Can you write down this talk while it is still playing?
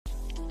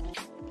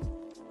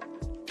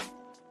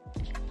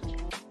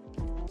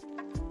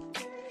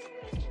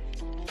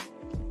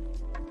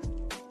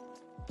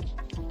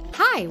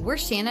Hi, we're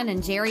Shannon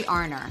and Jerry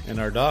Arner. And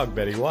our dog,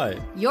 Betty White.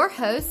 Your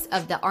hosts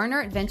of the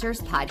Arner Adventures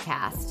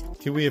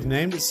podcast. Could we have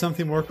named it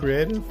something more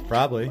creative?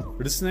 Probably.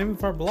 But it's the name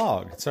of our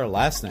blog. It's our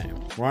last name.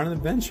 We're on an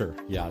adventure.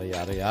 Yada,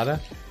 yada,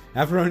 yada.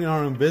 After running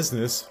our own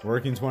business,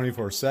 working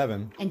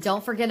 24/7. And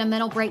don't forget a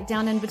mental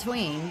breakdown in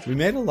between. We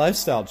made a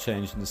lifestyle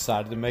change and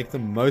decided to make the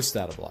most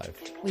out of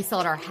life. We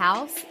sold our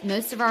house,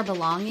 most of our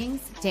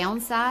belongings,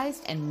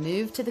 downsized, and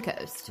moved to the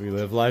coast. We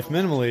live life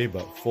minimally,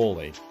 but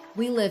fully.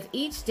 We live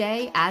each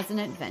day as an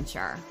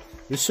adventure.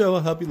 This show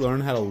will help you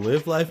learn how to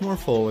live life more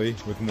fully,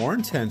 with more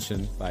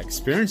intention, by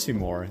experiencing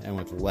more, and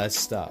with less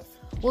stuff.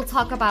 We'll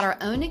talk about our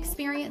own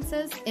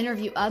experiences,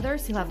 interview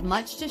others who have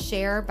much to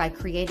share by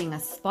creating a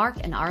spark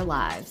in our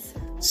lives.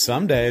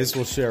 Some days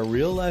we'll share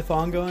real-life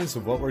ongoings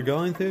of what we're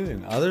going through,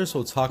 and others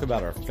will talk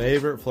about our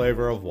favorite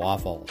flavor of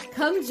waffle.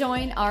 Come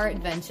join our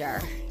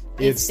adventure.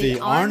 It's the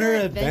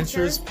Arner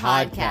Adventures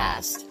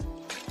Podcast.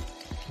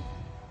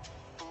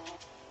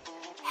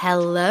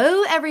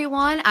 Hello,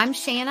 everyone. I'm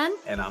Shannon.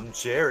 And I'm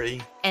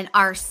Jerry. And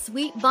our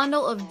sweet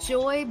bundle of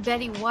joy,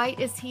 Betty White,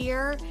 is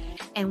here.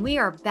 And we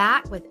are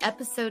back with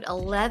episode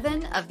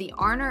 11 of the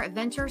Arner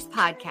Adventures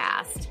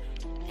Podcast.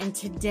 And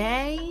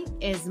today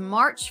is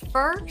March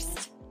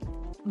 1st,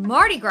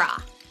 Mardi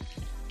Gras,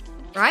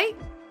 right?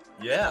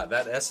 Yeah,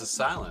 that S is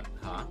silent,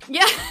 huh?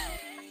 Yeah.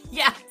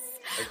 Yes.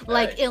 Okay.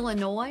 Like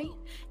Illinois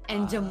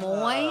and Des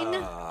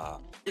Moines.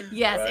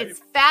 Yes, right. It's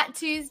Fat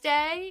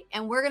Tuesday,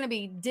 and we're going to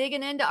be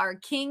digging into our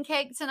king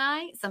cake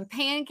tonight, some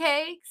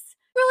pancakes.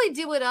 Really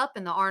do it up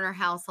in the Arner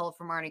household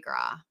for Mardi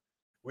Gras.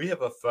 We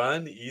have a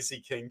fun,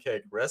 easy king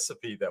cake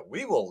recipe that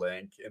we will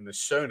link in the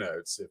show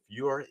notes if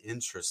you are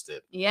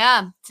interested.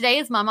 Yeah, today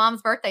is my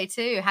mom's birthday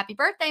too. Happy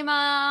birthday,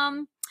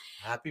 Mom.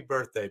 Happy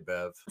birthday,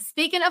 Bev.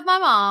 Speaking of my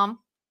mom,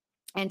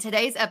 in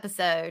today's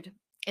episode,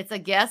 it's a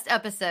guest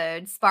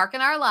episode, Spark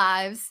in Our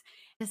Lives.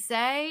 To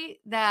say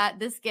that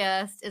this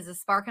guest is a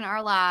spark in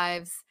our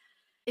lives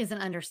is an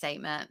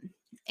understatement.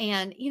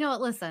 And you know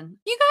what? Listen,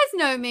 you guys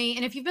know me.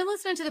 And if you've been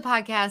listening to the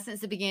podcast since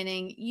the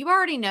beginning, you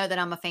already know that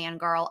I'm a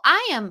fangirl.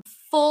 I am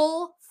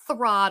full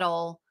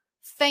throttle,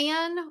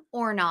 fan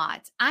or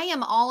not. I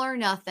am all or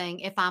nothing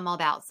if I'm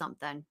about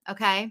something.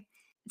 Okay.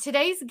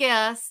 Today's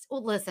guest,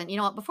 well, listen, you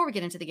know what? Before we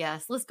get into the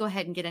guest, let's go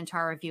ahead and get into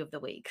our review of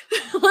the week.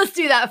 Let's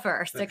do that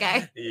first.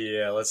 Okay.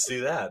 Yeah, let's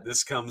do that.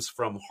 This comes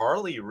from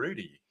Harley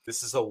Rudy.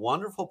 This is a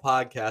wonderful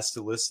podcast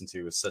to listen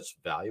to with such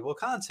valuable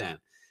content.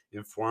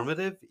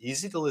 Informative,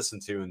 easy to listen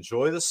to.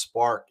 Enjoy the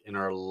spark in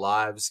our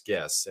lives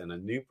guests and a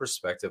new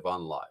perspective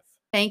on life.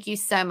 Thank you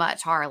so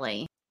much,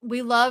 Harley.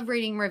 We love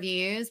reading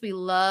reviews. We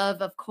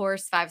love, of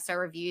course, 5-star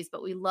reviews,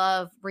 but we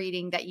love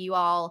reading that you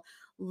all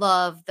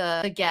love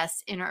the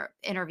guest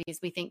interviews.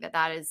 We think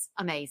that is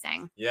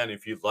amazing. Yeah, and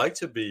if you'd like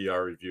to be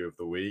our review of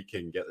the week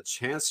and get the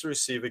chance to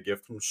receive a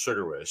gift from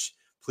Sugar Wish,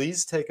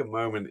 please take a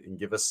moment and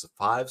give us a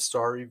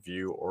 5-star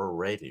review or a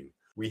rating.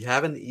 We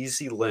have an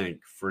easy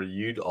link for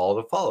you all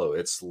to follow.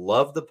 It's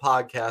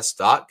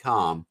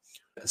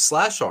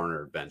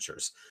lovethepodcast.com/Arner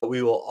Adventures.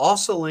 We will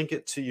also link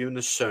it to you in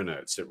the show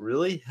notes. It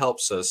really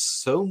helps us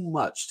so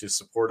much to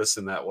support us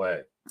in that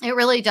way. It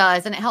really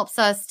does. And it helps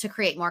us to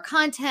create more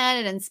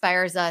content. It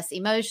inspires us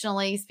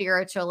emotionally,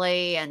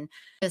 spiritually, and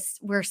just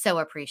we're so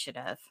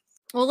appreciative.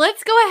 Well,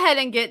 let's go ahead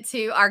and get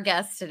to our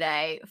guest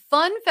today.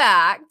 Fun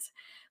fact.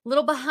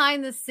 Little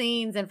behind the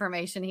scenes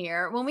information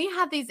here. When we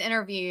have these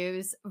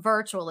interviews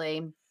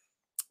virtually,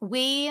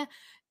 we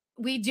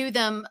do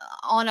them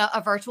on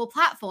a virtual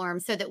platform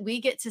so that we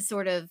get to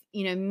sort of,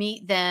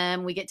 meet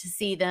them. We get to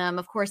see them.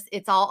 Of course,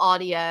 it's all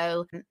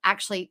audio.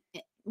 Actually,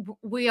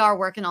 we are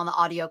working on the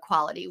audio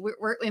quality.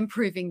 We're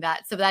improving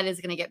that. So that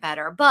is going to get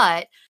better.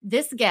 But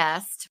this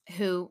guest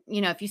who,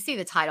 if you see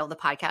the title of the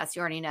podcast, you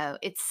already know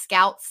it's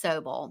Scout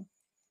Sobel.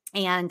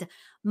 And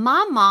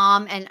my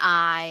mom and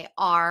I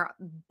are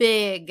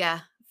big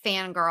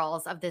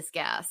fangirls of this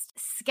guest.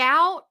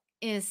 Scout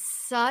is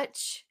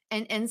such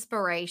an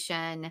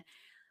inspiration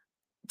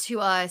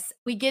to us.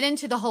 We get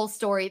into the whole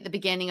story at the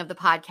beginning of the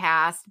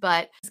podcast,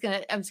 but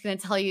I'm just going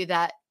to tell you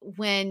that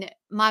when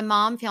my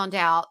mom found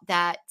out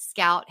that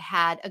Scout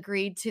had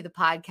agreed to the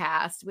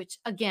podcast, which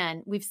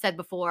again, we've said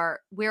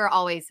before, we're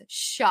always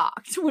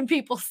shocked when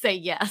people say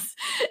yes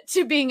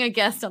to being a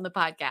guest on the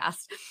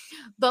podcast.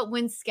 But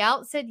when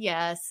Scout said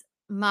yes,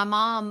 my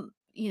mom,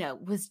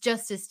 was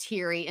just as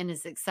teary and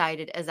as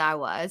excited as I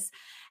was.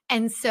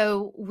 And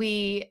so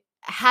we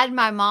had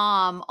my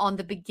mom on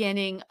the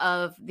beginning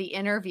of the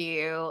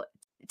interview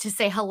to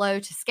say hello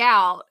to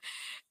Scout.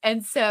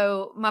 And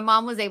so my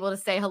mom was able to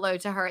say hello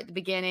to her at the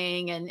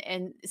beginning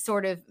and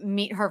sort of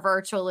meet her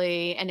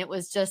virtually. And it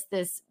was just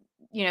this,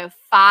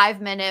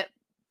 5-minute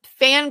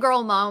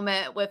fangirl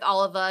moment with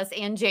all of us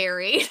and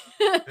Jerry.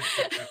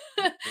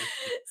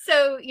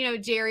 So,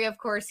 Jerry, of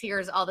course,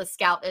 hears all the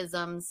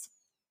Scout-isms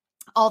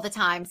all the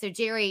time. So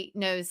Jerry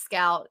knows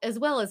Scout as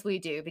well as we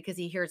do because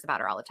he hears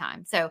about her all the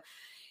time. So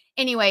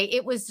anyway,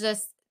 it was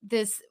just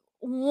this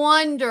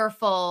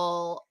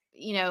wonderful,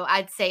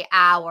 I'd say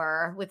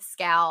hour with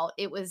Scout.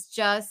 It was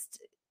just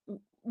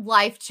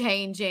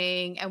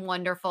life-changing and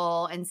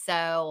wonderful. And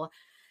so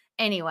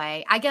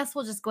Anyway, I guess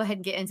we'll just go ahead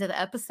and get into the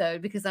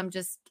episode because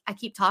I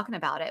keep talking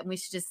about it and we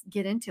should just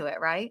get into it,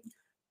 right?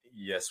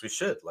 Yes, we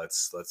should.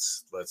 Let's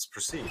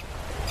proceed.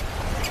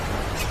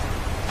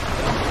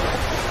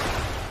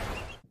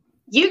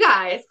 You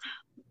guys,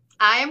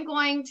 I am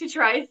going to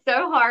try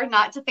so hard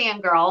not to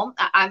fangirl.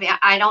 I mean,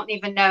 I don't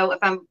even know if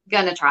I'm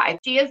going to try.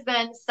 She has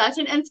been such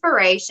an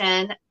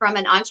inspiration from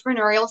an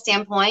entrepreneurial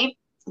standpoint,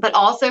 but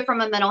also from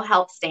a mental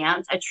health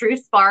stance, a true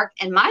spark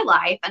in my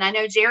life. And I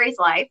know Jerry's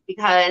life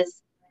because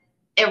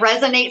it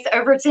resonates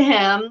over to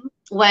him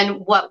when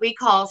what we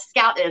call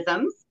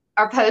scoutisms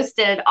are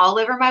posted all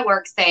over my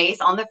workspace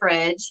on the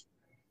fridge.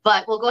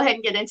 But we'll go ahead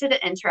and get into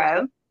the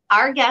intro.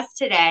 Our guest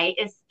today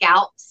is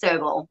Scout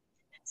Sobel.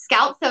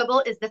 Scout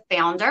Sobel is the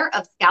founder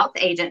of Scouts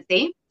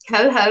Agency,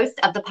 co-host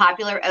of the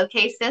popular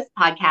OK Sis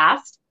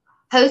podcast,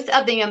 host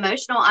of the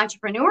Emotional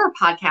Entrepreneur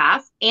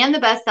podcast, and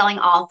the best-selling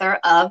author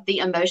of The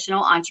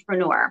Emotional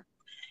Entrepreneur.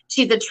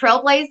 She's a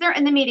trailblazer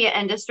in the media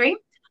industry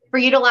for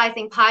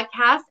utilizing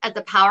podcasts as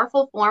a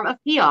powerful form of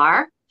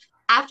PR.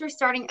 After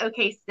starting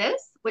OK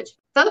Sis, which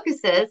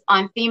focuses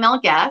on female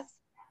guests,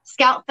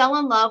 Scout fell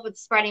in love with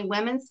spreading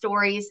women's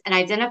stories and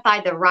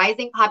identified the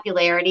rising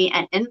popularity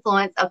and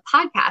influence of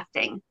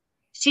podcasting.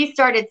 She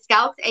started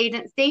Scouts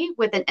Agency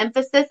with an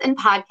emphasis in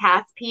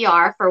podcast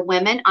PR for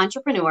women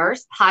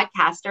entrepreneurs,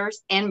 podcasters,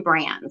 and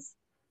brands.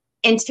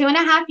 In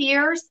 2.5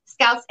 years,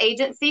 Scouts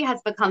Agency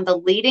has become the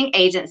leading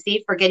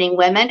agency for getting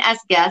women as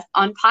guests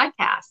on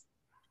podcasts.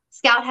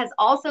 Scout has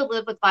also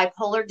lived with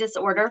bipolar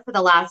disorder for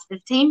the last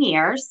 15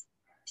 years.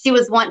 She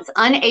was once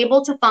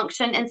unable to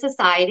function in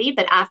society,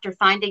 but after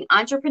finding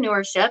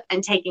entrepreneurship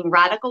and taking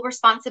radical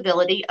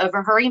responsibility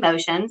over her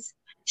emotions,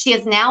 she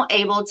is now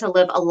able to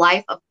live a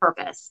life of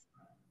purpose.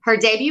 Her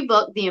debut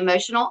book, The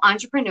Emotional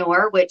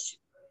Entrepreneur, which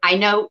I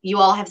know you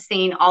all have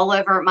seen all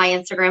over my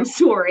Instagram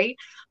story,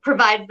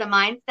 provides the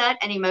mindset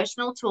and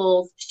emotional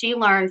tools she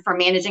learned from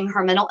managing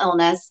her mental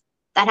illness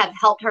that have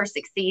helped her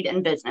succeed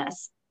in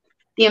business.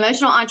 The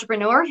Emotional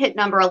Entrepreneur hit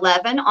number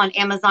 11 on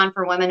Amazon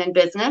for Women in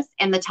Business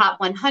and the top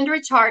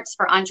 100 charts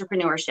for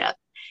entrepreneurship,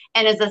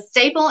 and is a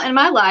staple in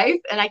my life,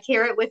 and I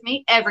carry it with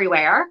me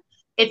everywhere.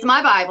 It's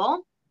my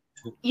Bible.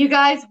 You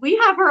guys, we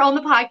have her on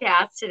the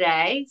podcast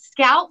today.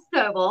 Scout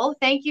Sobel,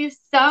 thank you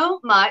so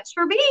much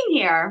for being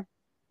here.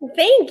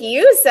 Thank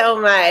you so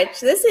much.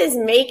 This is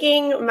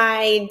making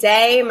my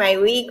day, my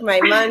week, my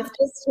month.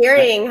 Just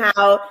hearing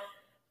how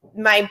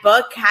my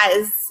book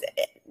has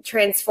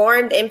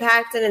transformed,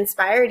 impacted, and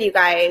inspired you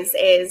guys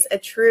is a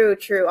true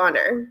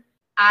honor.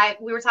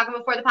 We were talking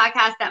before the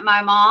podcast that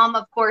my mom,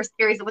 of course,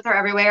 carries it with her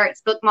everywhere.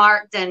 It's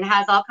bookmarked and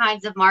has all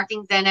kinds of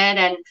markings in it.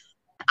 And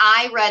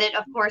I read it.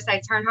 Of course,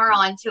 I turned her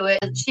on to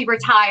it. She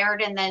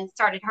retired and then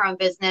started her own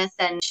business,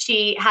 and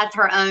she has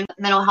her own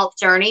mental health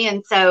journey.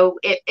 And so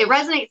it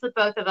resonates with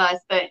both of us,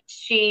 but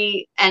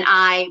she and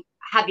I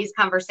have these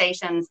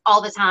conversations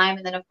all the time.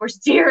 And then, of course,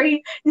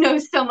 Jerry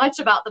knows so much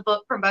about the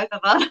book from both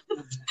of us.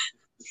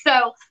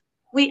 So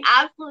we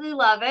absolutely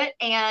love it.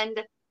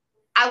 And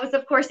I was,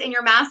 of course, in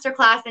your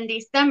masterclass in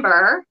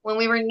December when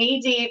we were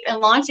knee deep in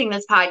launching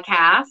this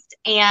podcast.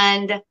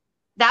 And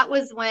that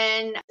was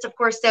when, of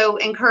course, so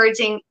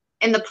encouraging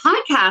in the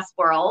podcast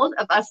world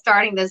of us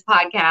starting this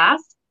podcast.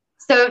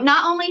 So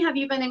not only have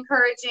you been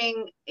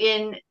encouraging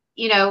in,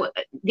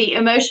 the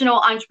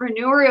emotional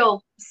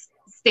entrepreneurial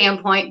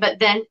standpoint, but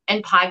then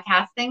in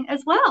podcasting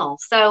as well.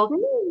 So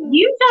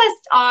you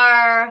just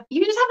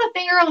have a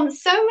finger on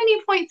so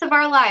many points of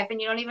our life and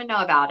you don't even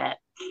know about it.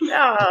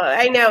 Oh,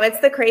 I know. It's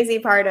the crazy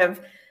part of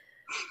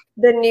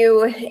the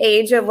new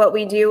age of what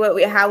we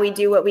do, how we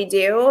do what we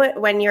do.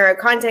 When you're a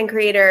content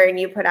creator and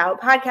you put out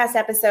podcast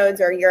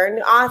episodes or you're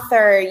an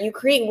author, you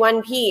create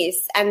one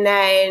piece and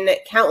then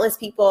countless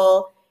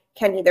people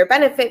can either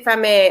benefit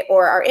from it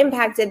or are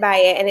impacted by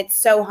it. And it's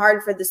so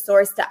hard for the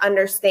source to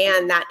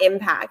understand that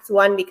impact.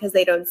 One, because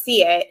they don't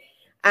see it.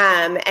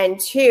 And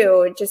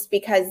two, just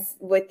because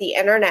with the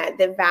internet,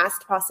 the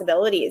vast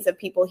possibilities of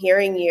people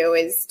hearing you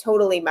is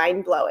totally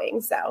mind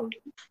blowing.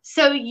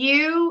 So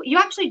you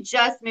actually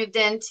just moved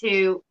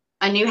into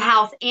a new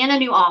house and a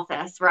new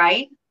office,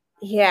 right?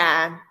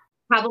 Yeah.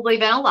 Probably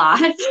been a lot.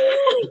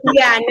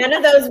 Yeah, none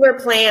of those were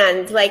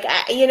planned.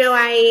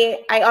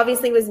 I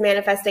obviously was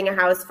manifesting a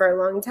house for a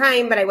long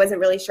time, but I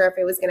wasn't really sure if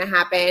it was going to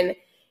happen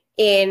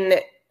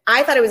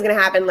I thought it was going to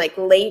happen like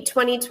late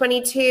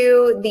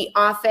 2022. The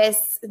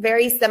office,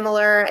 very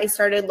similar. I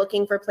started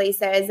looking for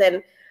places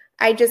and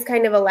I just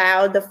kind of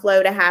allowed the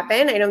flow to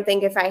happen. I don't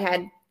think if I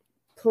had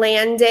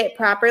planned it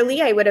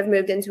properly, I would have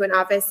moved into an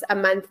office a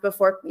month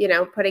before,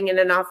 putting in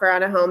an offer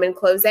on a home and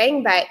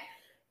closing. But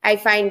I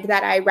find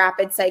that I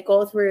rapid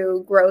cycle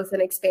through growth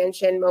and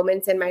expansion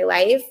moments in my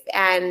life.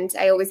 And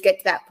I always get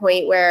to that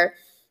point where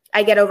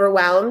I get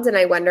overwhelmed and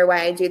I wonder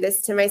why I do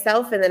this to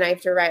myself. And then I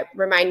have to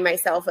remind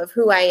myself of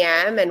who I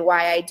am and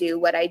why I do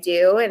what I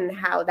do and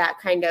how that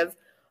kind of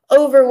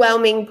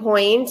overwhelming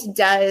point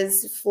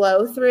does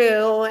flow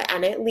through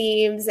and it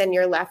leaves and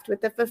you're left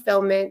with the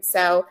fulfillment.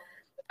 So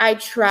I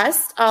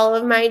trust all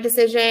of my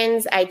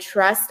decisions. I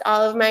trust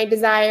all of my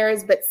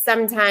desires, but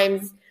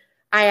sometimes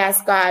I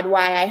ask God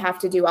why I have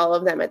to do all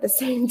of them at the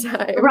same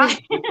time.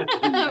 Right.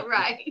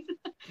 Right.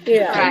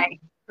 Yeah.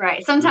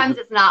 Right. Sometimes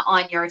it's not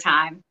on your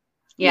time.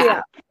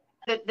 Yeah.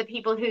 The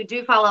people who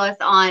do follow us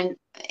on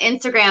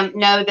Instagram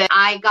know that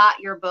I got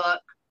your book.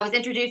 I was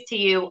introduced to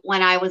you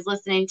when I was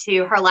listening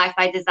to Her Life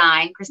by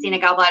Design, Christina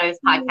Galvato's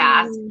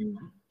podcast,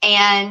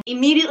 and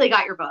immediately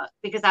got your book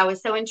because I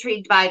was so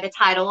intrigued by the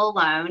title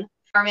alone.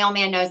 Our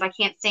mailman knows I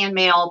can't stand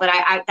mail, but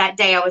I that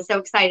day I was so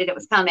excited it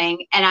was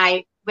coming, and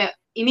I went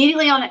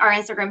immediately on our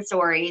Instagram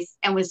stories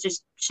and was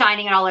just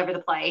shining it all over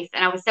the place.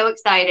 And I was so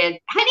excited. I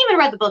hadn't even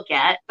read the book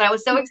yet, but I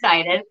was so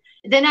excited.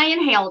 Then I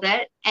inhaled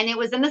it, and it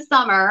was in the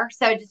summer.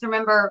 So I just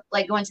remember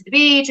like going to the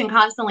beach and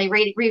constantly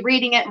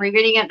rereading it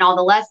and all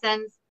the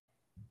lessons.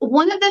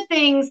 One of the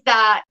things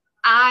that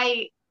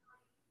I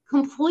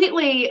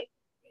completely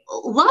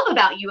love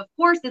about you, of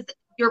course, is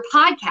your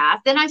podcast.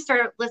 Then I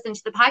started listening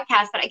to the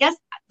podcast, but I guess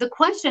the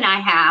question I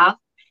have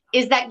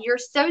is that you're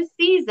so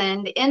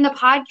seasoned in the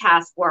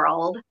podcast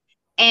world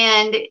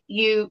and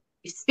you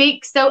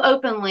speak so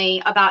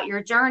openly about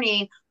your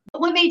journey.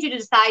 What made you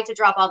decide to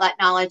drop all that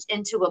knowledge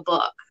into a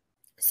book?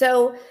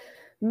 So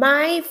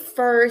my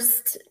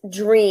first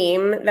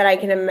dream that I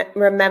can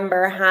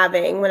remember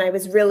having when I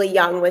was really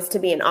young was to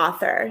be an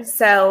author.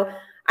 So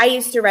I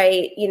used to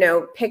write,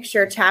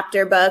 picture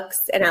chapter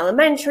books in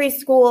elementary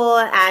school.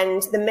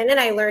 And the minute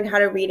I learned how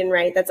to read and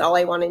write, that's all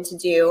I wanted to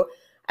do.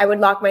 I would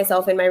lock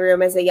myself in my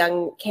room as a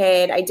young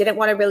kid. I didn't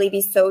want to really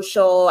be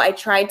social. I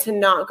tried to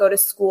not go to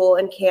school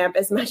and camp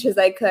as much as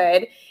I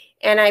could.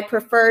 And I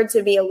preferred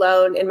to be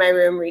alone in my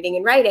room reading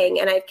and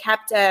writing. And I've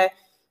kept a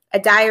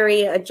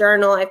diary, a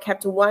journal. I've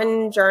kept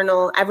one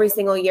journal every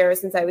single year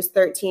since I was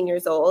 13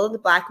 years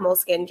old, Black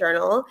Moleskin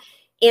journal.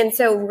 And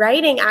so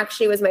writing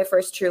actually was my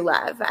first true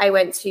love. I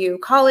went to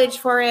college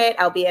for it,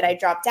 albeit I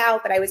dropped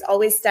out, but I was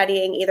always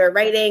studying either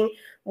writing,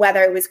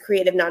 whether it was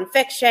creative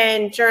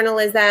nonfiction,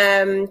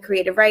 journalism,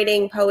 creative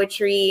writing,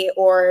 poetry,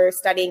 or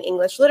studying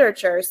English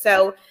literature.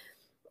 So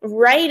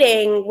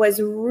writing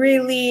was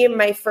really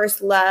my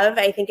first love.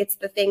 I think it's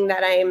the thing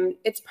that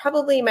it's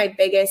probably my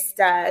biggest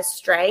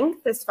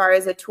strength as far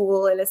as a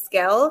tool and a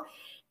skill.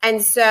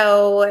 And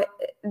so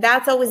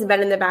that's always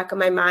been in the back of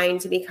my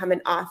mind to become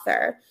an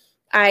author.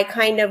 I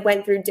kind of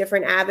went through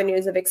different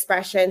avenues of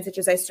expression, such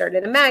as I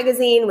started a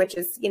magazine, which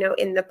is,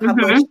 in the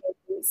published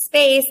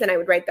space, and I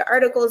would write the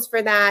articles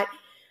for that.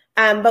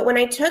 But when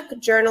I took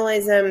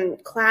journalism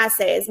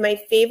classes, my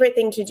favorite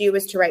thing to do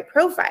was to write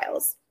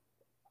profiles.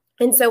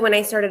 And so when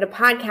I started a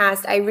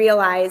podcast, I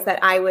realized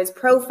that I was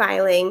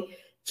profiling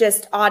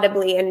just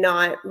audibly and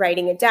not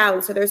writing it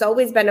down. So there's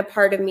always been a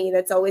part of me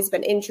that's always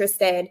been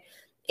interested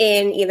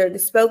in either the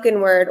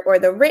spoken word or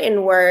the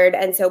written word.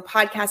 And so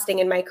podcasting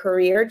in my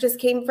career just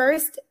came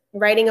first.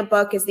 Writing a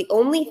book is the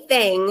only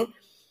thing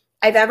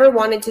I've ever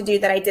wanted to do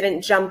that I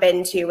didn't jump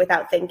into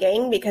without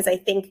thinking, because I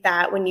think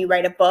that when you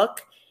write a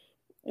book,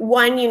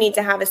 one, you need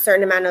to have a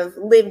certain amount of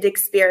lived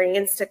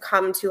experience to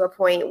come to a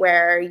point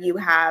where you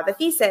have a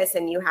thesis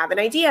and you have an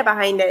idea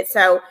behind it.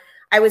 So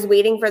I was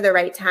waiting for the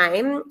right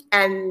time,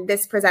 and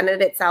this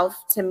presented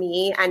itself to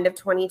me end of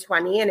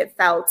 2020. And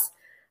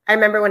I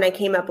remember when I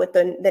came up with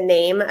the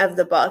name of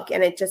the book,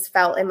 and it just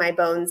felt in my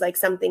bones like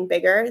something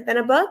bigger than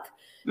a book.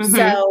 Mm-hmm.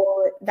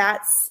 So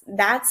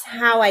that's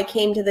how I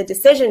came to the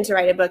decision to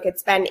write a book.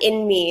 It's been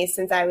in me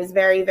since I was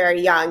very,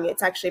 very young.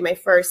 It's actually my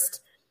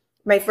first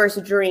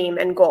dream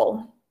and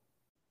goal.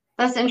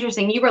 That's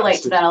interesting. You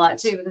relate to that a lot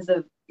too because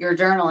of your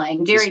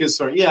journaling.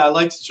 Yeah, I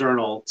like to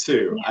journal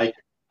too. Yeah.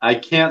 I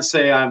can't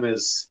say I'm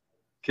as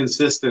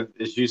consistent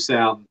as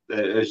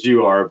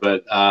you are,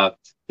 but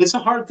it's a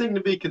hard thing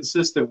to be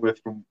consistent with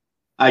from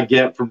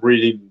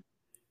reading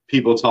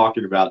people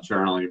talking about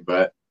journaling,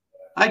 but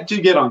I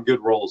do get on good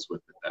rolls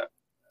with it though.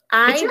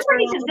 But you're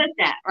pretty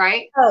consistent,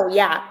 right? Oh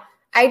yeah.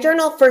 I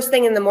journal first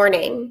thing in the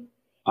morning.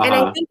 And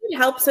I think it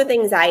helps with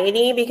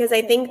anxiety, because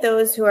I think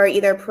those who are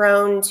either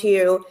prone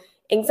to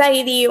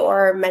anxiety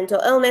or mental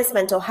illness,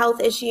 mental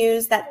health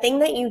issues, that thing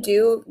that you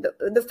do,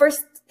 the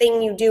first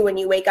thing you do when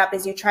you wake up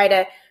is you try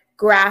to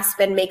grasp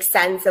and make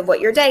sense of what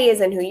your day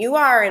is and who you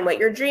are and what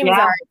your dreams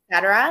are,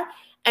 etc.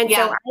 And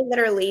so I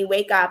literally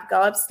wake up,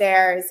 go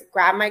upstairs,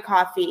 grab my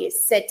coffee,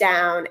 sit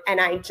down, and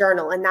I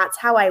journal. And that's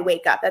how I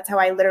wake up. That's how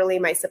I literally,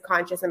 my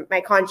subconscious and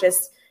my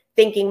conscious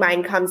thinking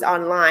mind comes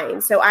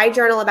online. So I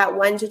journal about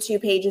 1 to 2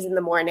 pages in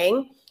the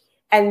morning.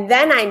 And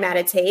then I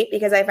meditate,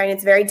 because I find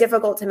it's very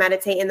difficult to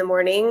meditate in the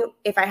morning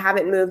if I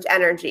haven't moved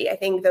energy. I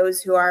think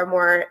those who are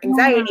more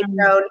anxiety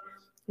prone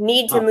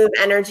need to move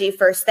energy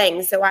first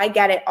thing. So I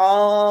get it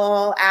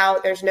all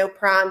out. There's no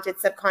prompt.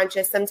 It's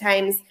subconscious.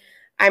 Sometimes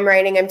I'm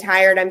writing, I'm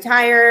tired.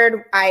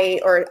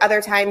 Or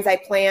other times I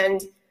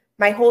planned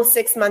my whole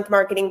 6-month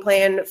marketing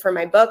plan for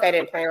my book. I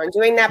didn't plan on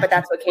doing that, but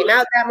that's what came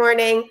out that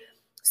morning.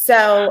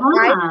 So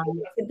I think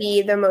it to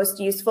be the most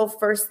useful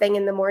first thing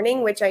in the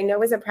morning, which I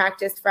know is a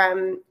practice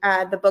from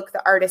the book,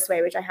 The Artist's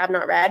Way, which I have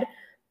not read.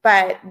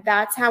 But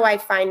that's how I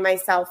find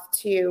myself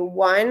to,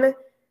 one,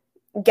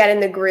 get in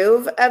the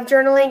groove of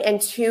journaling,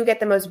 and 2, get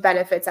the most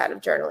benefits out of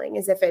journaling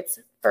is if it's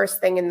first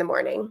thing in the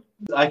morning.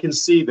 I can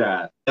see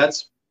that.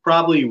 That's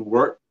probably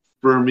worked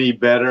for me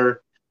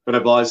better, but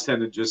I've always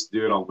tended to just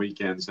do it on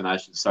weekends, and I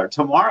should start.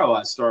 Tomorrow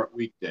I start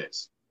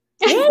weekdays.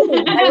 I love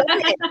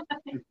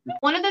it.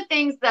 One of the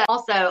things that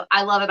also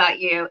I love about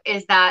you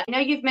is that,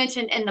 you've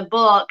mentioned in the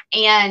book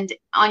and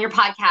on your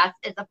podcast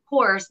is, of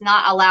course,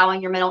 not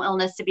allowing your mental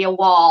illness to be a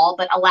wall,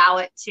 but allow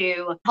it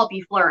to help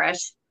you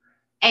flourish.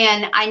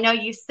 And I know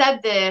you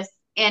said this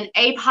in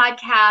a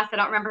podcast. I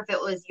don't remember if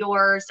it was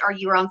yours or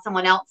you were on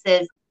someone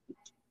else's.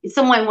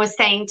 Someone was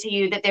saying to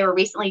you that they were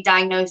recently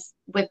diagnosed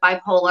with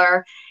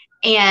bipolar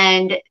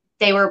and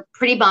they were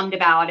pretty bummed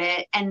about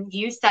it. And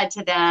you said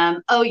to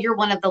them, "Oh, you're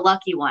one of the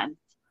lucky ones."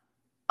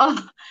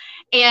 Oh,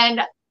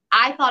 and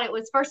I thought it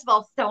was, first of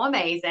all, so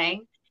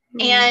amazing.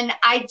 Mm-hmm. And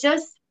I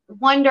just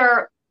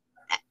wonder,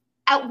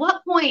 at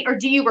what point, or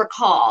do you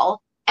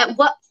recall, at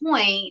what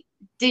point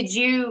do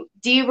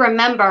you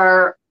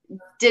remember,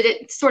 did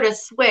it sort of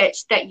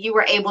switch that you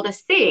were able to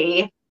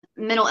see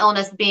mental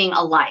illness being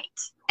a light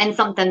and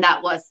something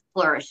that was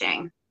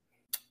flourishing?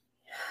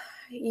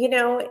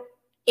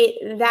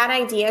 That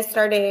idea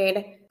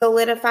started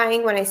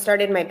solidifying when I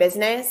started my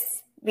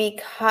business,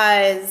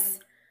 because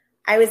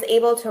I was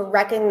able to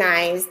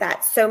recognize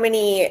that so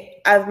many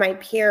of my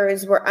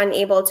peers were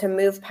unable to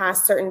move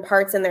past certain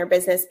parts in their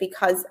business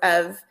because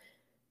of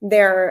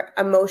their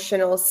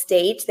emotional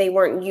state. They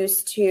weren't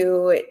used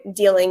to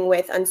dealing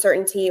with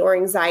uncertainty or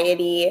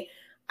anxiety,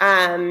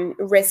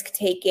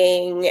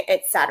 risk-taking,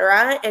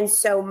 etc. And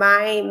so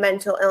my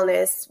mental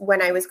illness,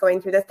 when I was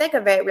going through the thick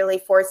of it, really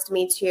forced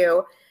me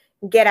to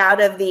get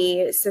out of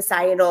the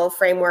societal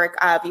framework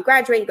of you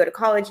graduate, you go to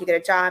college, you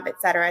get a job, et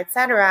cetera, et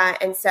cetera.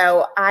 And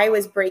so I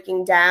was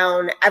breaking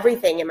down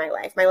everything in my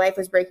life. My life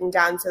was breaking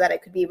down so that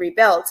it could be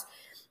rebuilt.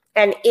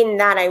 And in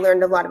that, I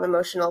learned a lot of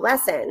emotional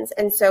lessons.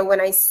 And so when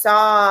I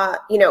saw,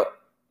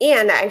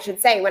 and I should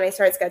say, when I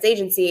started Scouts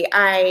Agency,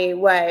 I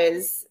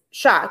was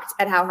shocked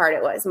at how hard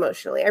it was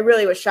emotionally. I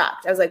really was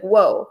shocked. I was like,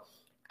 whoa,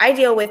 I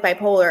deal with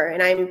bipolar,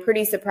 and I'm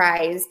pretty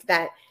surprised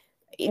that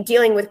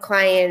dealing with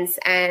clients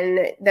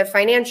and the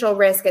financial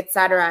risk, et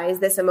cetera, is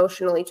this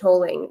emotionally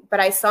tolling. But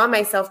I saw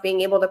myself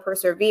being able to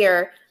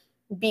persevere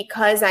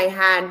because I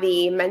had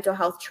the mental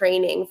health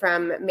training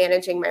from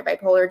managing my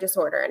bipolar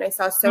disorder. And I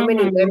saw so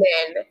many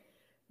women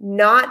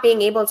not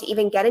being able to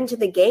even get into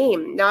the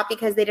game, not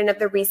because they didn't have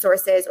the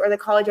resources or the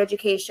college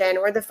education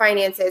or the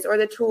finances or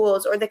the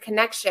tools or the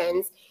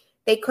connections.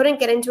 They couldn't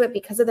get into it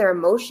because of their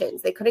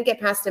emotions. They couldn't get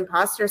past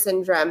imposter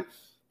syndrome.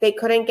 They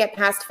couldn't get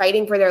past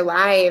fighting for their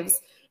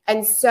lives.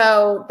 And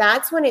so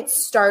that's when it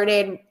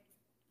started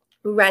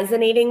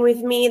resonating with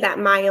me that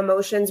my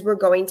emotions were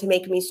going to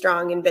make me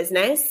strong in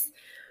business.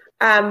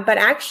 But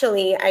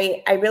actually,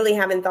 I really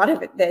haven't thought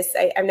of this.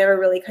 I've never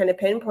really kind of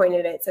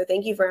pinpointed it. So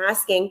thank you for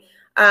asking.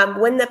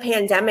 When the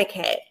pandemic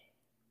hit,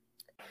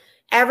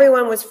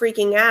 everyone was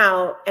freaking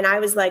out. And I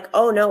was like,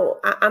 oh no,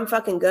 I'm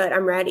fucking good.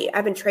 I'm ready.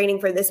 I've been training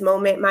for this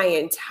moment my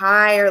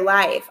entire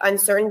life.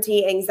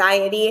 Uncertainty,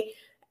 anxiety,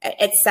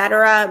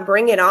 etc.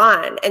 Bring it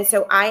on. And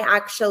so I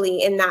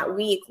actually, in that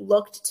week,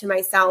 looked to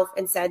myself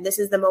and said, this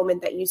is the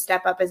moment that you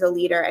step up as a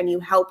leader and you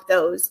help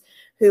those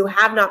who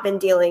have not been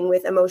dealing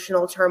with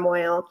emotional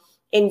turmoil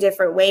in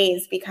different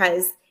ways,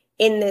 because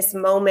in this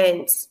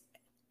moment,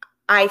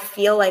 I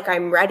feel like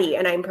I'm ready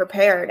and I'm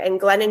prepared. And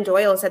Glennon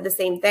Doyle said the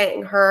same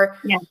thing. Her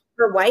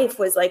wife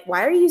was like,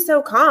 why are you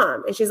so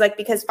calm? And she's like,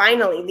 because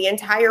finally the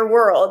entire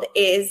world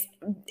is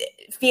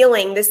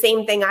feeling the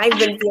same thing I've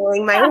been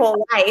feeling my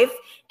whole life,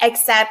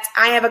 except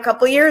I have a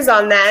couple years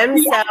on them.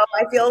 So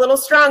I feel a little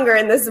stronger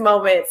in this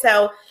moment.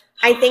 So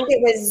I think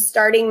it was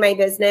starting my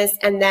business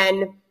and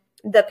then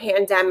the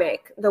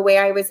pandemic, the way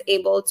I was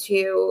able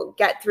to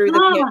get through the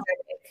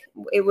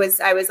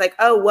pandemic. I was like,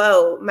 oh,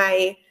 whoa,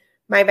 my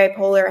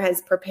bipolar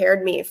has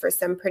prepared me for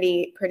some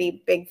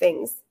pretty big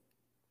things.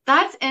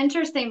 That's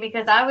interesting,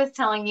 because I was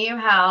telling you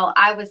how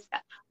I was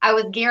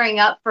gearing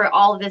up for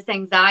all of this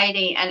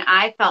anxiety, and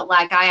I felt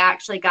like I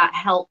actually got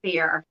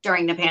healthier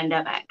during the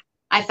pandemic.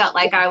 I felt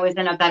like I was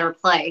in a better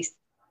place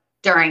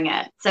during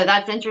it. So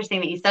that's interesting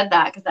that you said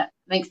that, because that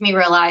makes me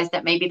realize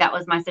that maybe that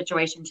was my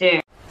situation too.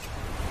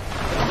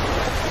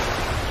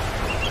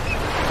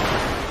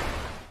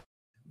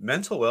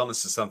 Mental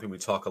wellness is something we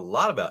talk a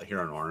lot about here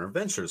on Honor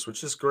Ventures,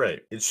 which is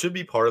great. It should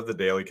be part of the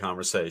daily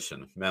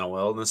conversation. Mental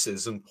wellness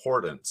is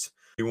important.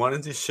 We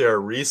wanted to share a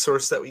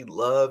resource that we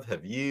love,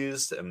 have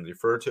used, and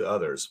refer to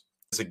others.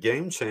 It's a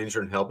game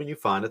changer in helping you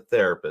find a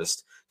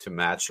therapist to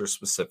match your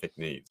specific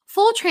needs.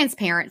 Full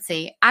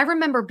transparency, I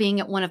remember being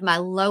at one of my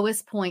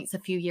lowest points a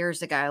few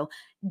years ago,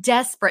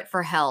 desperate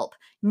for help,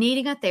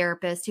 needing a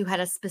therapist who had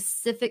a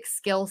specific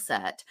skill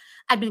set.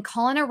 I'd been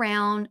calling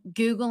around,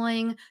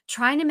 Googling,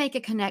 trying to make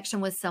a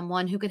connection with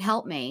someone who could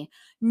help me.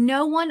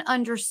 No one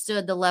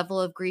understood the level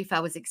of grief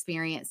I was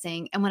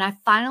experiencing. And when I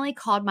finally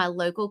called my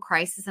local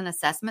crisis and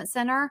assessment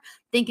center,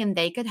 thinking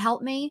they could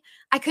help me,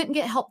 I couldn't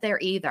get help there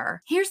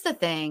either. Here's the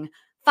thing.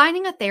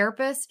 Finding a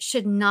therapist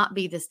should not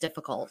be this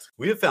difficult.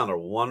 We have found a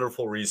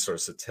wonderful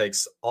resource that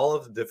takes all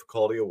of the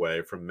difficulty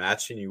away from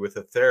matching you with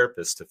a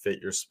therapist to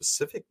fit your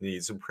specific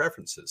needs and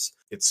preferences.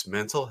 It's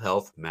Mental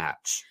Health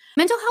Match.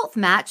 Mental Health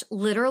Match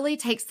literally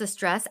takes the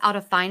stress out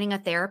of finding a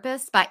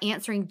therapist by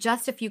answering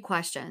just a few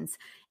questions.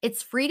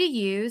 It's free to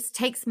use,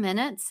 takes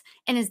minutes,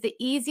 and is the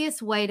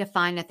easiest way to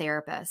find a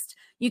therapist.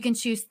 You can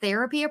choose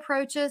therapy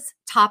approaches,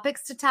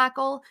 topics to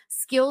tackle,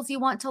 skills you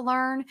want to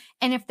learn,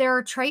 and if there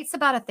are traits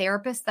about a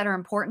therapist that are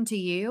important to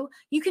you,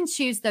 you can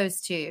choose those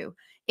too.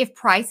 If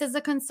price is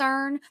a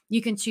concern,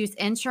 you can choose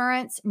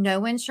insurance,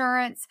 no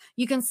insurance.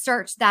 You can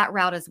search that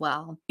route as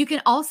well. You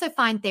can also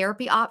find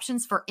therapy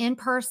options for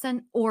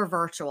in-person or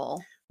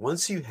virtual.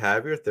 Once you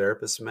have your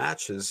therapist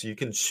matches, you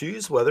can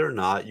choose whether or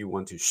not you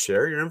want to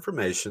share your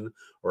information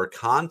or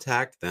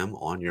contact them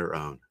on your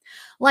own.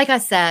 Like I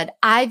said,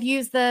 I've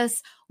used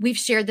this. We've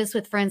shared this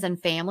with friends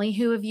and family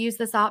who have used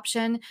this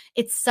option.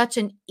 It's such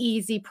an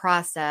easy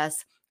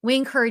process. We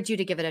encourage you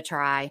to give it a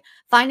try.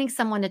 Finding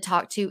someone to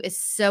talk to is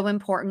so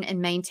important in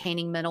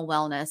maintaining mental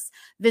wellness.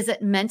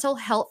 Visit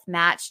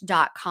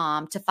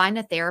mentalhealthmatch.com to find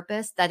a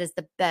therapist that is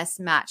the best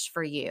match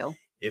for you.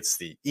 It's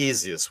the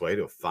easiest way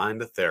to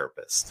find a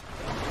therapist.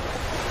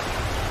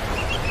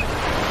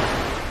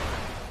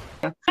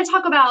 I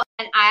talk about,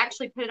 and I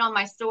actually put it on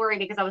my story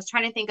because I was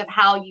trying to think of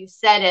how you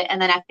said it,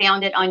 and then I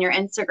found it on your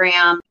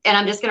Instagram, and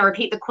I'm just going to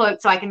repeat the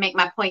quote so I can make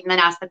my point and then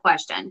ask the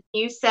question.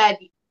 You said,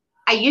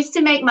 I used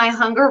to make my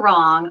hunger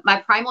wrong,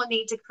 my primal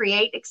need to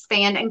create,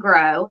 expand, and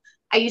grow.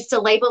 I used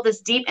to label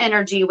this deep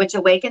energy which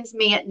awakens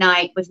me at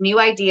night with new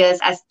ideas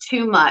as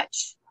too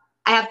much.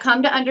 I have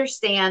come to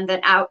understand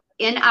that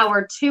in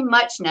our too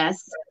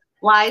muchness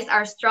lies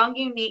our strong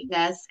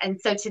uniqueness, and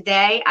so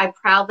today I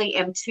proudly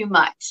am too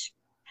much.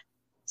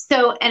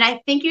 So, and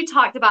I think you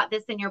talked about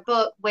this in your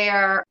book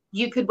where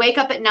you could wake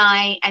up at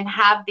night and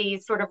have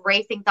these sort of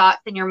racing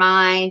thoughts in your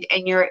mind,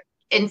 and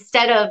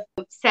instead of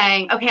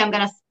saying, okay, I'm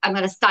going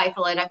to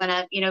stifle it, I'm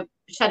going to,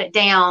 shut it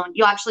down,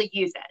 you actually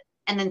use it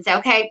and then say,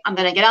 okay, I'm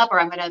going to get up, or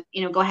I'm going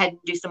to, go ahead and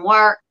do some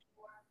work.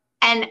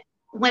 And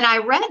when I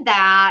read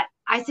that,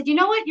 I said, you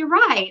know what, you're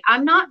right.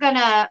 I'm not going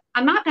to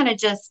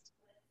just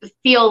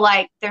feel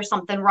like there's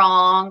something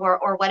wrong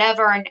or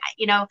whatever. And,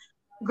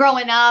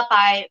 growing up,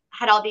 I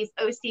had all these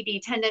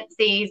OCD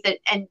tendencies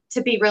and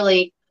to be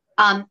really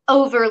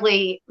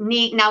overly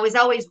neat. And I was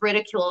always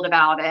ridiculed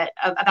about it,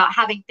 about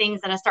having things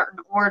in a certain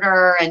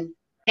order. And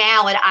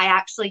now I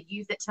actually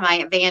use it to my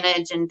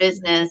advantage in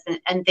business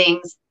and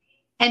things.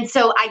 And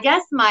so I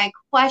guess my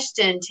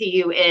question to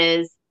you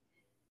is,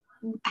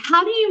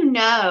 how do you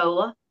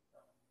know,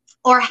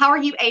 or how are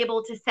you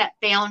able to set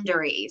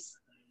boundaries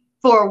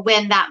for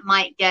when that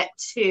might get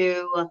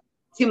too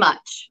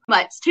much,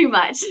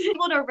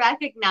 able to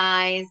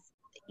recognize,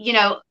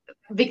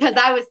 because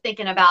I was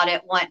thinking about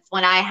it once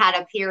when I had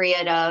a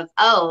period of,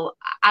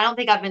 I don't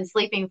think I've been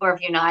sleeping for a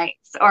few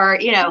nights, or,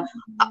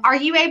 are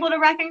you able to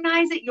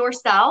recognize it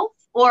yourself,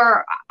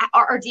 or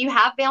do you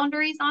have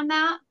boundaries on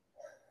that?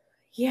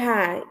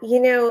 Yeah.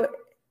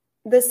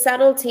 The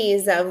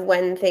subtleties of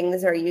when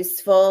things are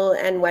useful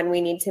and when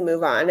we need to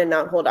move on and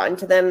not hold on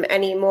to them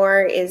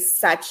anymore is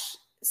such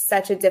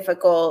a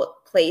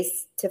difficult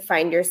place to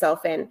find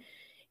yourself in.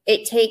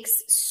 It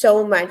takes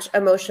so much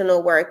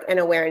emotional work and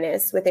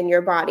awareness within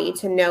your body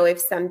to know if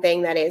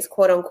something that is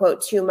quote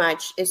unquote too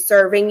much is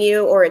serving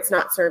you or it's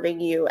not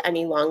serving you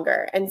any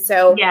longer. And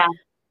so yeah.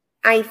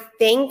 I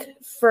think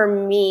for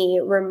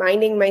me,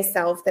 reminding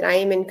myself that I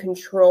am in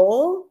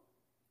control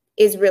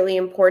is really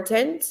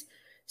important.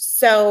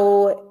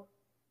 So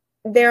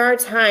there are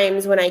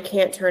times when I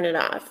can't turn it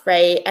off,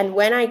 right? And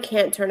when I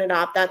can't turn it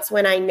off, that's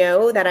when I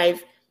know that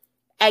I've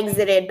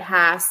exited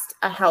past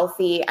a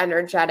healthy,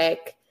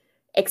 energetic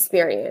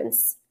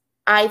experience.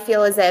 I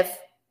feel as if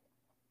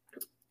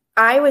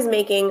I'll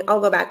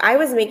go back. I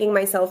was making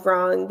myself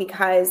wrong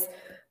because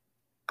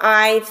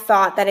I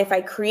thought that if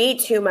I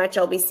create too much,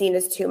 I'll be seen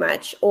as too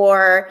much.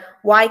 Or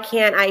why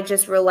can't I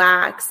just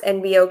relax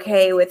and be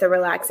okay with a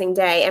relaxing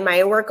day? Am I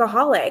a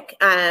workaholic?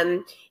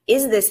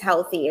 Is this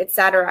healthy, et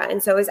cetera?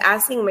 And so I was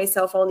asking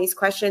myself all these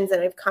questions,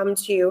 and I've come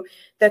to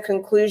the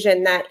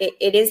conclusion that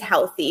it is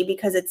healthy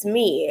because it's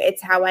me.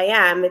 It's how I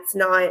am. It's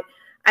not,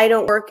 I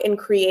don't work and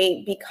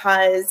create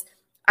because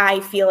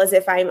I feel as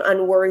if I'm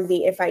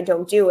unworthy if I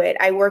don't do it.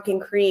 I work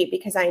and create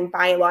because I'm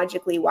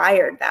biologically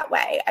wired that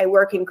way. I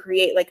work and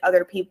create like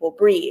other people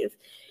breathe.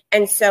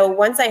 And so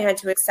once I had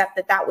to accept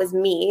that that was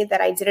me,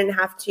 that I didn't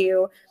have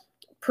to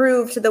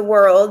prove to the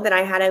world that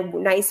I had a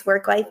nice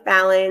work-life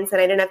balance, and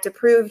I didn't have to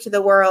prove to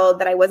the world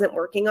that I wasn't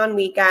working on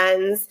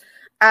weekends.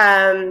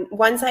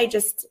 Once I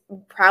just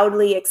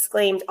proudly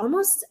exclaimed,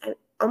 almost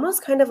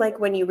almost kind of like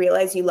when you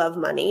realize you love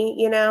money,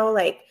 you know,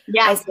 like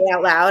Yeah. I say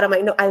out loud, I'm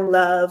like, no, I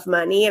love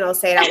money. And I'll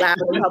say it out loud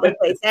in public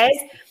places.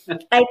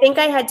 I think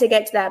I had to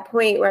get to that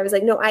point where I was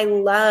like, no, I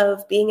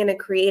love being in a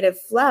creative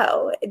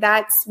flow.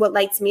 That's what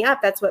lights me up.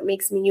 That's what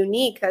makes me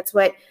unique. That's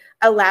what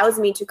allows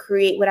me to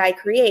create what I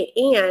create.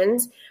 And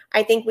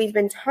I think we've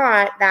been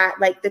taught that,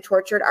 like the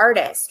tortured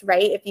artist,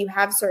 right? If you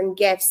have certain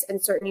gifts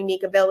and certain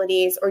unique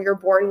abilities, or you're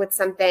born with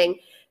something,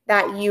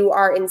 that you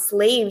are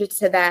enslaved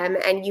to them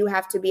and you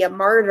have to be a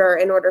martyr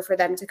in order for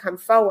them to come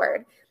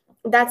forward.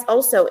 That's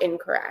also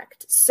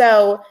incorrect.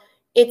 So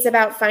it's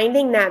about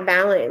finding that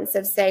balance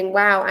of saying,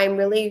 wow, I'm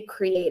really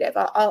creative.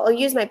 I'll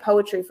use my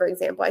poetry, for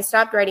example. I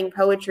stopped writing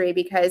poetry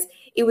because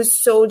it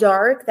was so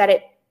dark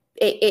that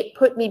it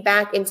put me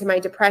back into my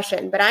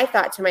depression. But I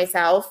thought to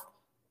myself,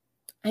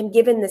 I'm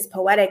given this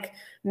poetic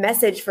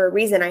message for a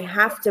reason. I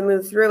have to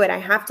move through it. I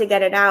have to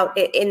get it out.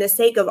 In the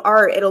sake of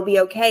art, it'll be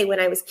okay, when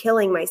I was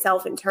killing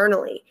myself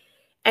internally.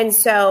 And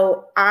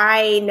so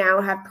I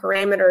now have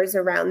parameters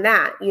around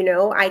that. You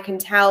know, I can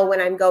tell when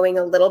I'm going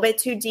a little bit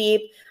too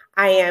deep.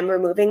 I am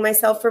removing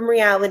myself from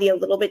reality a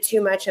little bit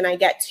too much. And I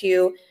get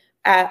to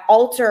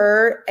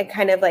alter and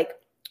kind of like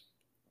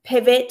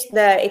pivot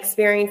the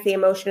experience, the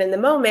emotion in the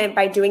moment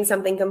by doing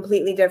something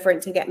completely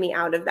different to get me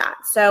out of that.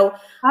 So,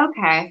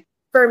 Okay.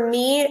 For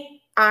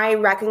me, I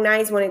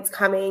recognize when it's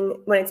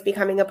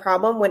becoming a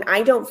problem, when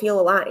I don't feel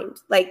aligned.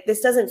 Like,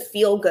 this doesn't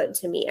feel good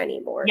to me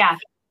anymore. Yeah.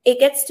 It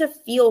gets to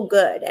feel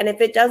good. And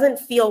if it doesn't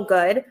feel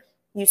good,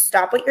 you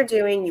stop what you're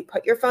doing, you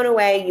put your phone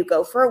away, you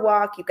go for a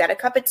walk, you get a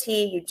cup of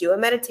tea, you do a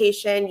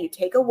meditation, you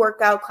take a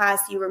workout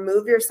class, you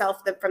remove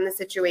yourself from the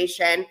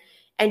situation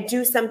and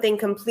do something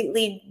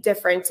completely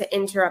different to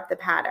interrupt the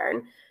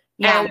pattern.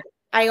 Yeah. And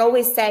I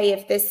always say,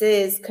 if this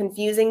is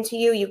confusing to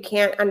you, you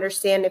can't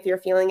understand if you're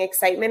feeling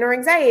excitement or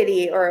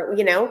anxiety, or,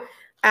 you know,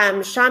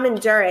 Shaman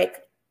Durek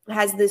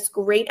has this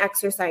great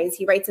exercise.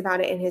 He writes about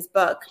it in his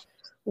book,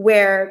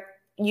 where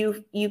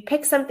you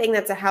pick something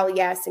that's a hell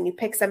yes, and you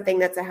pick something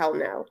that's a hell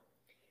no.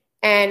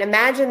 And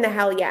imagine the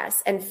hell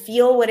yes and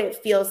feel what it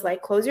feels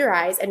like. Close your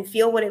eyes and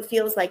feel what it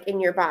feels like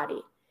in your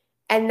body.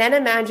 And then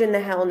imagine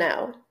the hell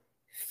no.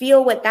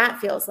 Feel what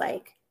that feels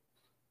like.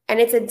 And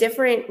it's a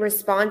different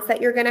response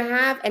that you're going to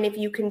have. And if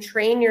you can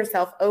train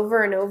yourself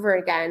over and over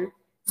again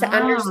to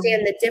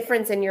understand the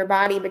difference in your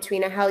body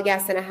between a hell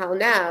yes and a hell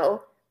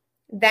no,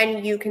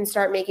 then you can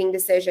start making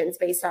decisions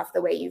based off the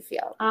way you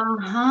feel.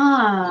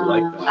 I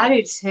like that. I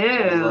do too.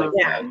 I like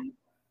Yeah. that.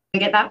 I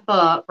get that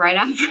book right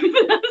after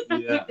this.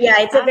 Yeah. Yeah,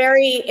 it's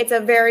a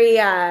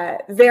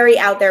very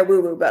out there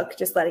woo-woo book,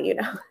 just letting you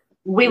know.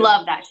 We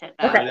love that shit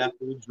though. Right after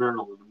the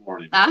journal in the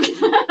morning.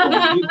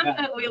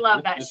 We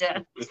love that shit.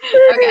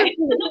 Okay.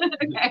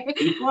 Okay.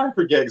 Before I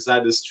forget, because I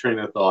had this train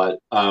of thought,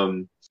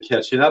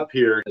 catching up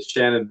here,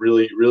 Shannon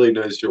really, really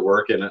knows your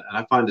work, and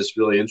I find this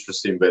really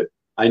interesting. But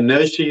I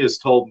know she has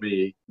told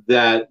me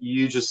that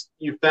you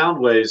found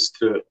ways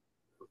to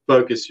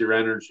focus your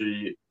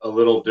energy a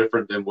little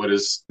different than what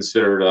is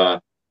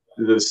considered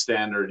the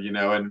standard, you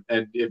know.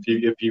 And if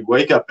you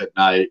wake up at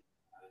night,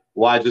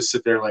 why just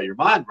sit there and let your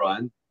mind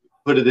run?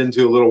 Put it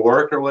into a little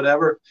work or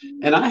whatever.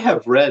 And I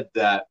have read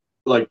that,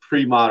 like,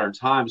 pre-modern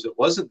times, it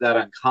wasn't that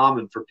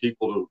uncommon for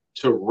people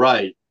to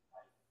write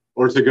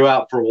or to go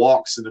out for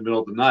walks in the middle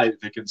of the night if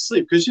they can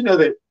sleep. Because, you know,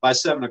 that by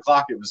 7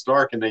 o'clock it was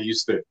dark and they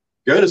used to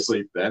go to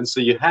sleep then.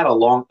 So you had a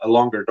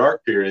longer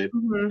dark period.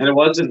 Mm-hmm. And it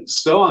wasn't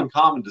so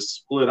uncommon to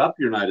split up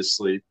your night of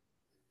sleep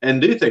and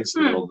do things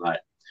in the middle of the night.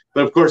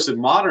 But of course, in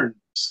modern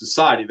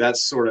society,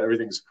 that's sort of,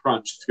 everything's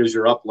crunched because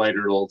you're up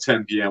later till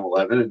 10 p.m.,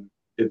 11, and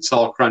it's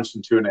all crunched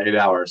into an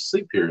 8-hour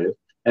sleep period.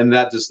 And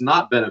that does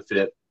not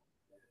benefit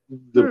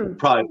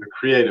probably the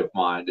creative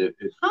mind. It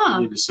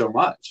needs so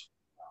much.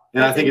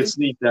 And I think it's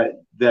neat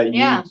that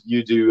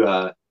you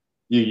do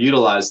you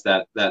utilize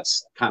that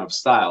kind of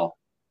style.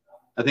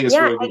 I think it's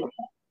really neat.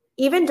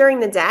 Even during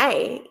the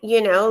day,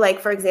 you know,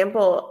 like, for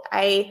example,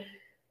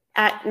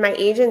 at my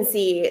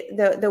agency,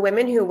 the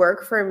women who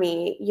work for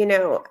me, you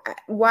know,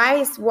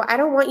 I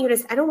don't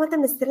want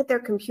them to sit at their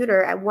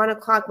computer at 1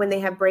 o'clock when they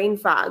have brain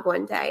fog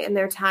one day and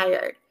they're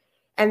tired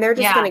and they're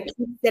just going to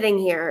keep sitting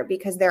here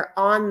because they're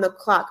on the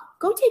clock.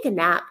 Go take a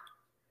nap.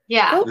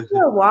 Yeah. Go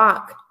for a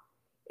walk.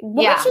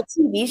 Watch a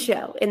TV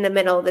show in the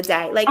middle of the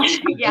day. Like,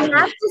 we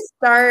have to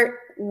start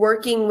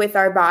working with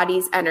our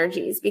body's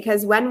energies,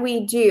 because when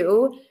we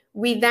do,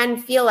 we then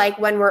feel like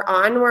when we're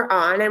on,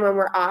 and when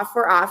we're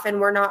off, and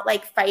we're not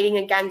like fighting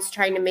against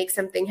trying to make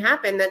something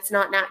happen that's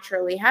not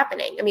naturally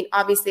happening. I mean,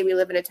 obviously we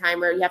live in a time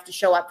where you have to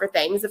show up for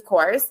things, of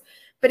course,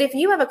 but if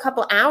you have a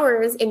couple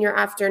hours in your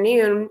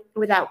afternoon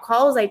without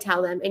calls, I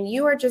tell them, and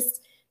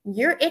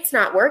it's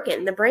not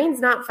working, the brain's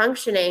not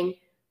functioning,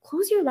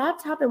 close your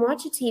laptop and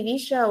watch a TV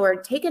show or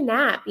take a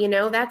nap. You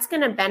know, that's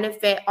going to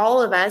benefit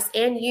all of us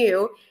and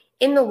you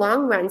in the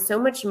long run so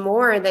much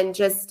more than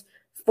just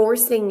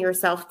forcing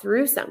yourself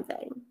through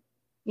something.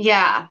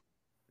 Yeah.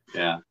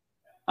 Yeah.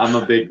 I'm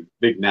a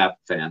big nap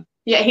fan.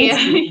 Yeah, he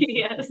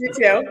is. You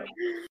too.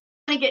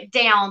 To get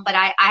down, but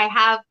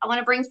I want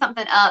to bring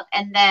something up,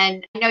 and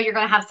then I know you're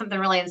going to have something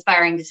really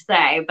inspiring to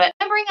say, but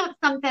I'm going to bring up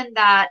something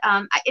that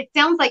it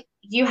sounds like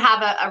you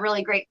have a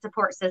really great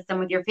support system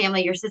with your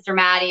family, your sister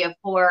Maddie, of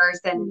course,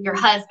 and your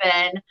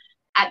husband.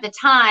 At the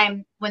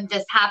time when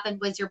this happened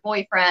was your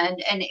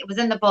boyfriend, and it was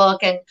in the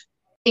book, and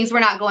things were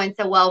not going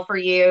so well for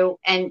you.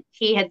 And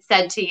he had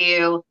said to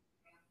you,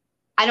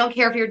 I don't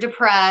care if you're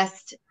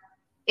depressed.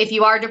 If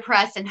you are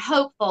depressed and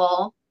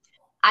hopeful,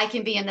 I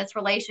can be in this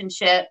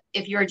relationship.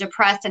 If you're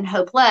depressed and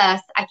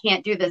hopeless, I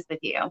can't do this with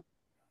you.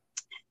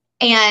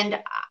 And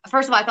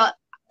first of all, I thought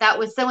that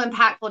was so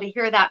impactful to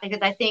hear that, because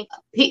I think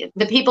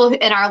the people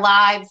in our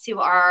lives who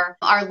are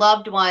our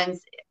loved ones,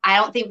 I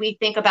don't think we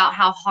think about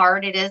how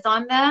hard it is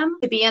on them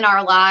to be in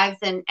our lives.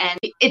 And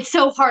it's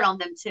so hard on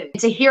them too.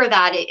 To hear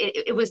that,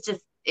 it was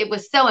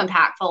so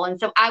impactful. And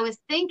so I was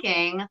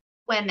thinking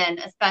women,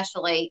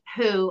 especially,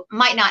 who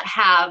might not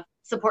have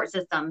support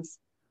systems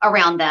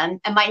around them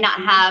and might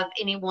not have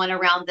anyone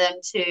around them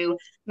to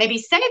maybe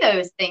say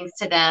those things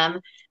to them.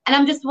 And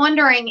I'm just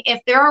wondering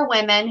if there are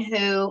women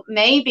who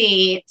may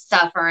be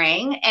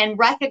suffering and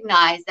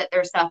recognize that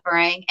they're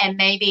suffering, and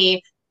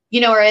maybe,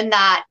 are in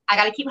that, I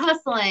got to keep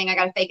hustling, I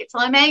got to fake it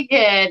till I make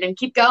it and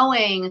keep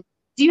going.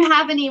 Do you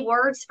have any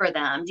words for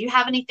them? Do you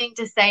have anything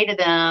to say to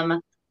them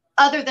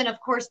other than, of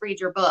course, read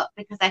your book?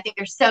 Because I think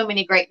there's so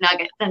many great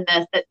nuggets in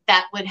this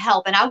that would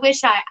help. And I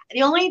wish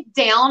the only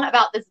down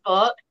about this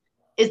book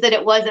is that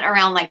it wasn't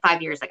around like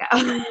 5 years ago,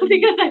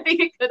 because I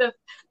think it could have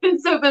been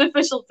so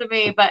beneficial to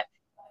me, but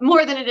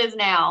more than it is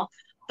now.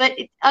 But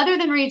other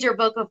than read your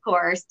book, of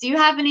course, do you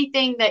have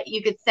anything that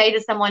you could say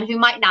to someone who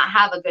might not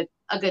have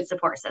a good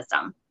support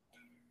system?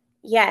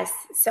 Yes.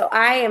 So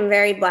I am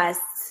very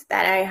blessed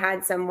that I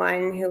had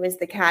someone who was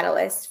the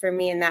catalyst for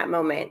me in that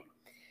moment.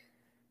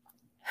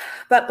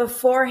 But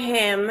before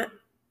him,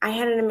 I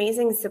had an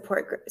amazing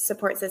support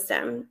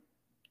system,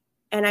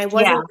 and I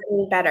wasn't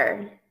getting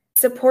better.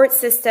 Support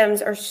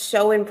systems are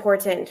so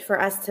important for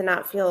us to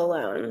not feel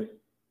alone.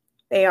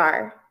 They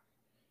are.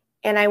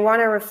 And I want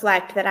to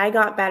reflect that I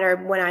got better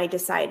when I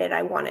decided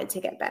I wanted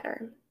to get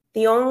better.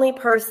 The only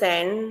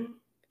person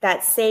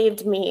that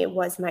saved me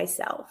was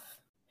myself.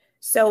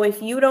 So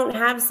if you don't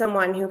have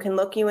someone who can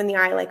look you in the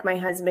eye like my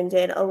husband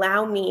did,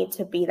 allow me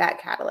to be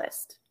that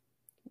catalyst.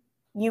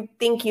 You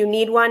think you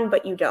need one,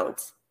 but you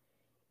don't.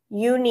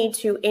 You need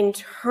to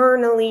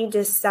internally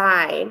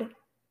decide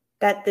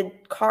that the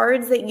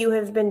cards that you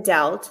have been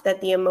dealt, that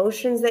the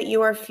emotions that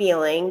you are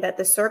feeling, that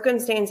the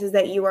circumstances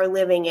that you are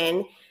living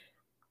in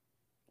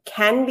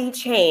can be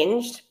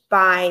changed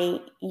by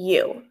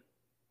you.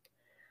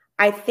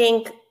 I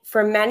think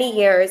for many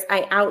years,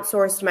 I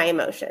outsourced my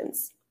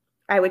emotions.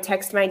 I would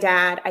text my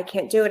dad, I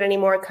can't do it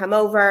anymore, come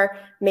over,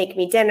 make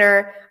me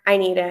dinner. I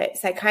need a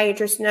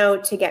psychiatrist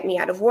note to get me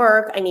out of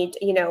work. I need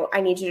you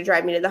to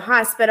drive me to the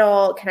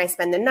hospital. Can I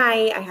spend the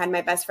night? I had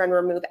my best friend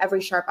remove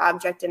every sharp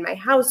object in my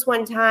house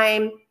one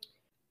time.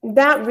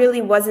 That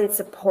really wasn't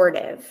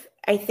supportive.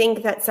 I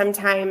think that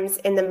sometimes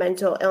in the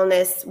mental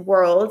illness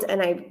world,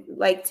 and I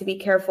like to be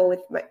careful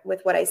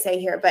with what I say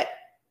here, but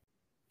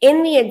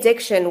in the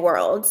addiction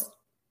world,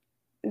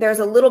 there's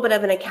a little bit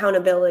of an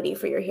accountability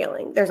for your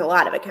healing. There's a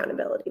lot of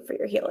accountability for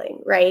your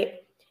healing, right?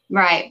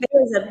 Right.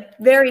 There's a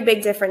very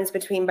big difference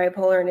between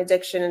bipolar and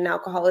addiction and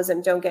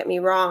alcoholism, don't get me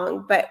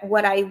wrong. But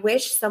what I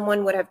wish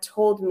someone would have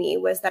told me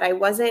was that I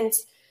wasn't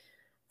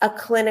a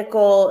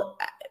clinical,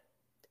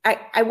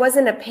 I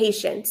wasn't a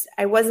patient.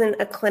 I wasn't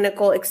a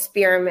clinical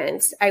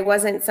experiment. I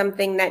wasn't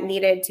something that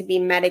needed to be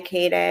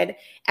medicated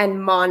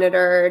and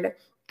monitored,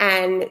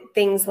 and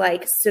things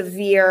like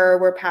severe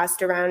were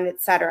passed around,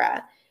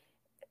 etc.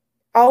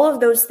 All of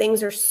those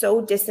things are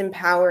so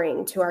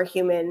disempowering to our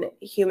human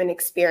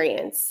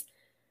experience.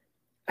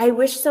 I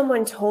wish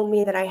someone told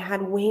me that I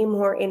had way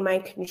more in my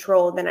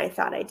control than I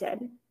thought I did.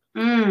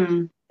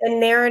 The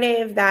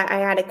narrative that I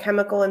had a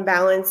chemical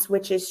imbalance,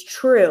 which is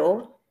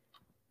true,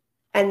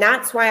 and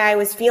that's why I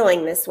was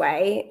feeling this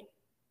way,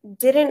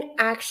 didn't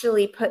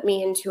actually put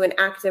me into an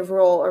active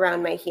role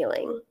around my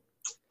healing.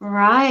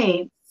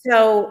 Right.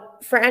 So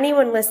for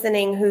anyone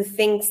listening who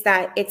thinks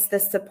that it's the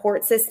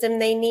support system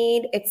they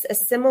need, it's a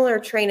similar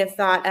train of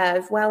thought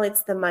of, well,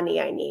 it's the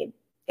money I need.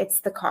 It's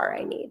the car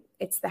I need.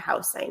 It's the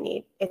house I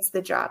need. It's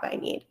the job I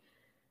need.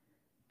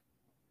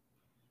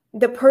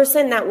 The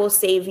person that will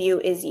save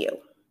you is you.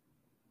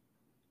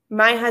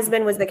 My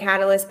husband was the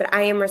catalyst, but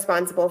I am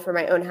responsible for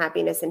my own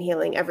happiness and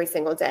healing every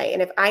single day. And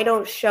if I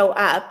don't show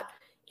up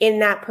in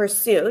that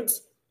pursuit,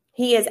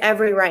 he has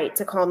every right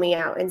to call me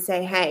out and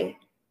say, hey,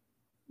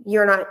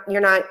 you're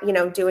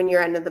not, doing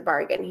your end of the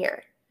bargain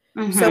here.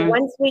 Mm-hmm. So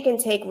once we can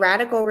take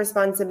radical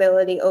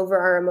responsibility over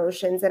our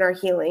emotions and our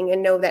healing,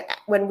 and know that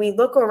when we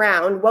look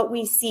around, what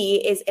we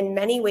see is in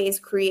many ways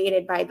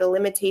created by the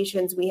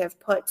limitations we have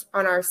put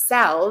on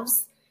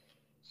ourselves,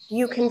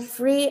 you can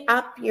free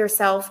up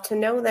yourself to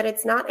know that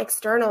it's not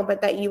external,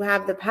 but that you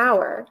have the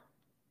power.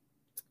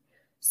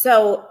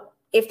 So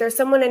if there's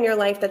someone in your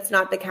life that's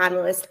not the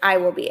catalyst, I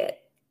will be it.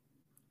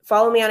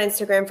 Follow me on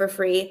Instagram for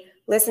free.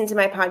 Listen to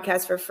my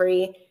podcast for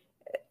free.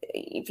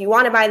 If you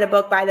want to buy the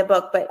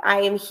book, but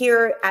I am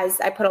here as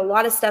I put a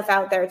lot of stuff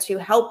out there to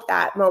help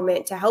that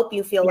moment, to help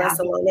you feel less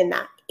alone in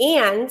that.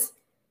 And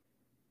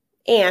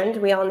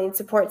we all need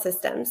support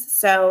systems.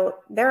 So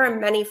there are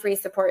many free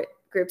support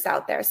groups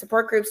out there.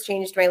 Support groups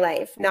changed my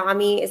life.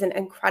 NAMI is an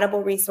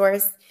incredible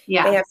resource.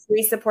 Yeah. They have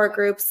free support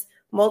groups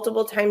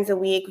multiple times a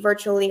week,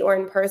 virtually or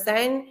in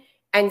person.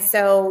 And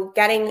so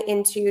getting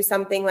into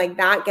something like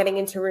that, getting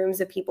into rooms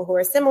of people who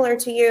are similar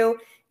to you,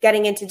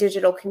 getting into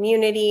digital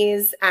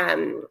communities,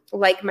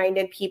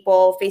 like-minded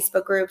people,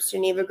 Facebook groups,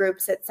 Geneva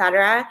groups,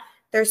 etc.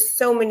 There's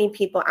so many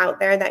people out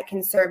there that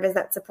can serve as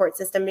that support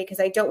system, because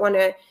I don't want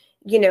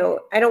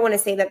to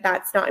say that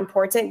that's not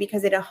important,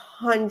 because it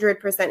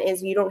 100%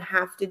 is. You don't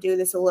have to do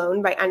this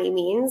alone by any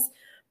means.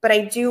 But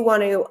I do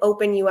want to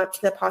open you up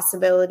to the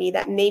possibility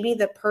that maybe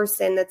the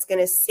person that's going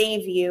to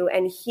save you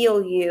and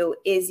heal you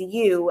is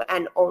you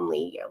and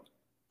only you.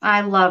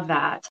 I love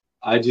that.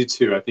 I do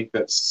too. I think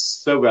that's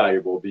so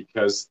valuable,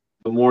 because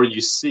the more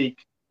you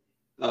seek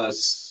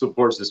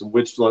support system,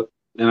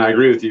 and I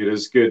agree with you, it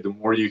is good. The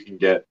more you can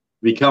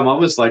become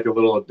almost like a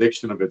little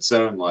addiction of its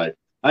own. Like,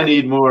 I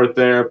need more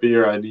therapy,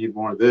 or I need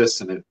more of this,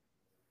 and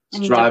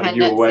it's driving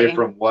you away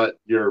from what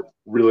you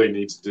really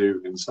need to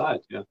do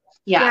inside.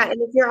 Yeah.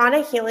 And if you're on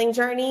a healing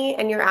journey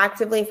and you're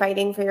actively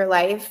fighting for your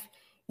life,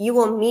 you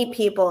will meet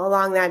people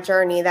along that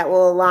journey that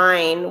will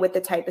align with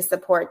the type of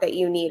support that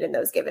you need in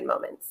those given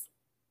moments.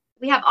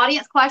 We have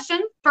audience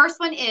questions. First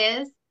one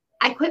is,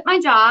 I quit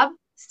my job,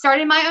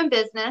 started my own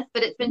business,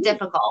 but it's been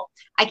difficult.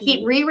 I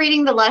keep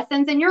rereading the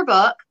lessons in your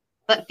book,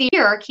 but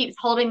fear keeps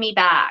holding me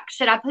back.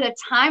 Should I put a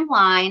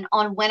timeline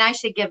on when I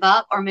should give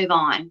up or move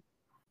on?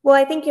 Well,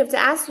 I think you have to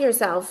ask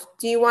yourself,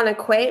 do you want to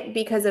quit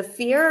because of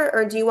fear,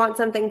 or do you want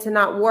something to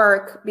not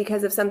work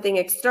because of something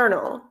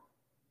external?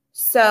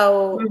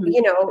 So,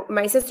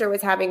 my sister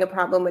was having a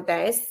problem with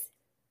this,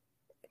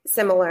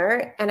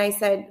 similar. And I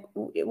said,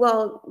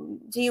 well,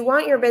 do you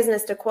want your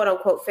business to quote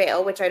unquote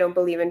fail, which I don't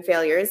believe in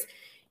failures?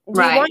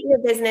 Do you want your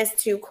business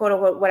to quote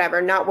unquote,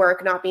 whatever, not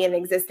work, not be in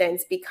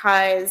existence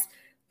because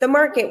the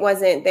market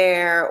wasn't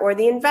there, or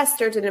the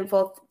investor didn't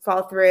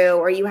fall through,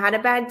 or you had a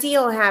bad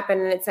deal happen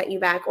and it set you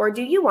back? Or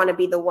do you want to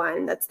be the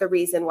one that's the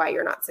reason why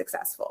you're not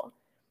successful?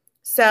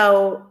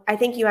 So I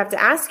think you have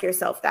to ask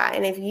yourself that.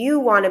 And if you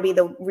want to be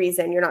the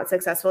reason you're not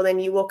successful,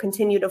 then you will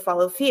continue to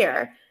follow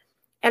fear.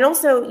 And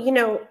also,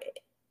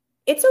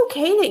 it's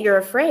okay that you're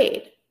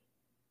afraid.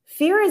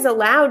 Fear is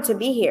allowed to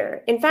be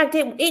here. In fact,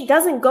 it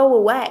doesn't go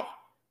away.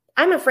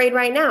 I'm afraid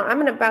right now.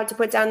 I'm about to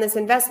put down this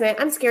investment.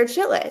 I'm scared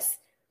shitless.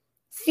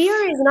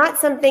 Fear is not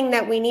something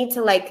that we need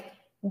to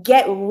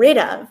get rid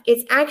of.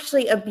 It's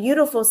actually a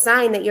beautiful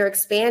sign that you're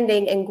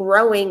expanding and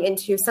growing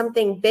into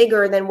something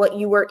bigger than what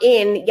you were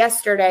in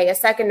yesterday, a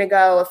second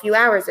ago, a few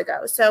hours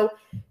ago. So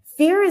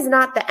fear is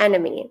not the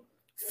enemy.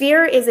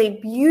 Fear is a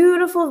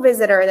beautiful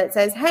visitor that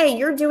says, hey,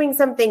 you're doing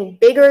something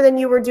bigger than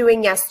you were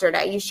doing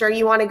yesterday. You sure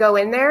you want to go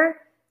in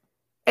there?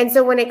 And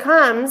so when it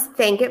comes,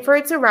 thank it for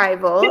its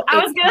arrival. I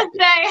was going to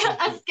say,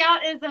 a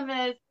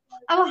scoutism is,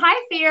 oh,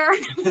 hi, fear.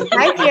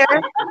 Hi, fear.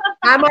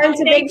 I'm on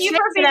to big shit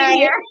today.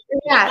 Here.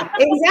 Yeah,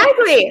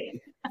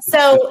 exactly.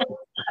 So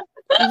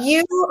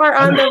you are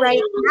on the right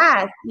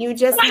path. You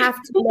just have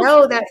to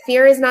know that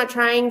fear is not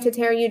trying to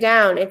tear you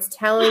down. It's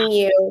telling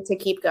you to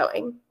keep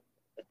going.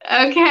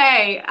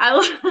 Okay. I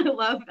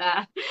love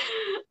that.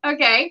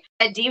 Okay.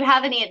 Do you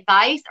have any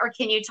advice, or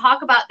can you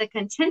talk about the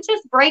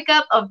contentious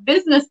breakup of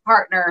business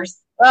partners?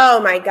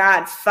 Oh my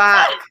God.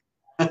 Fuck.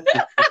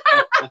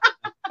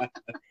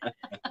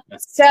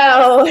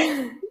 So,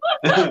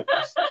 I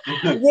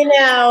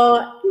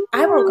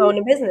won't go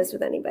into business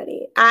with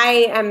anybody.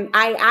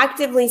 I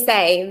actively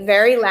say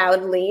very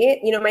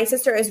loudly, my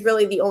sister is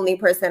really the only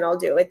person I'll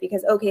do it,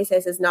 because OK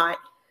Sis is not,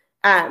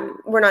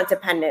 we're not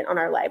dependent on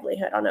our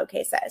livelihood on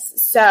OK Sis.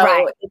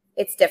 So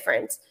it's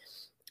different.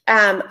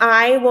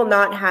 I will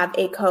not have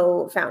a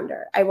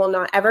co-founder. I will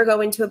not ever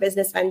go into a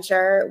business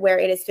venture where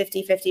it is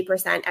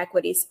 50%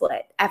 equity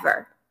split,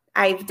 ever.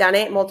 I've done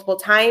it multiple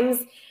times,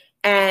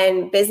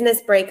 and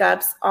business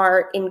breakups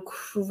are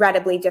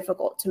incredibly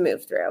difficult to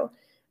move through.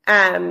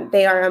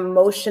 They are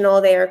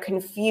emotional. They are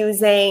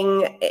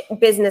confusing.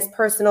 Business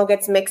personal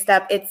gets mixed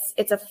up.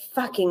 It's a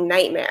fucking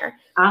nightmare.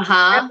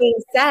 That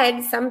being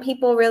said, some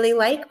people really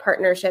like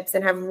partnerships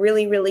and have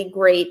really, really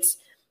great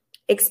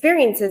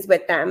experiences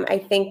with them. I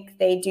think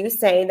they do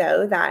say,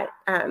 though, that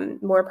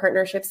more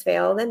partnerships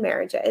fail than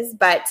marriages.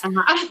 But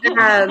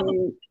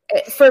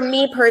for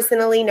me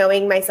personally,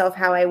 knowing myself,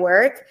 how I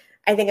work,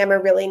 I think I'm a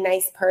really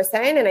nice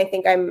person, and I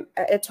think I'm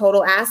a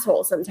total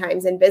asshole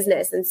sometimes in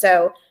business. And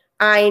so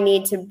I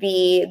need to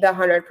be the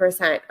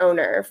 100%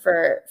 owner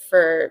for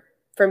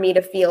me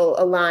to feel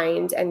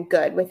aligned and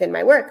good within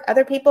my work.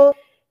 Other people,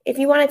 if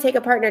you want to take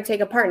a partner, take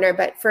a partner.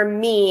 But for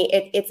me,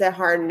 it's a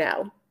hard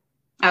no.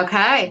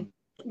 Okay.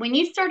 When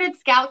you started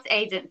Scouts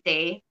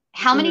Agency,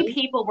 how many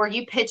people were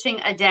you pitching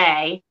a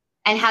day,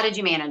 and how did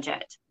you manage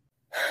it?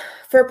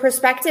 For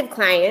prospective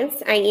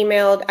clients, I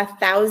emailed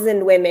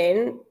 1,000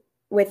 women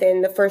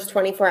within the first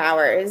 24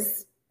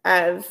 hours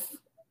of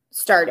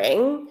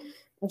starting.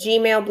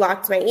 Gmail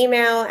blocked my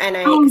email, and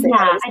I and so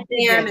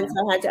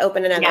I had to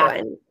open another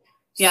one.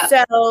 Yeah.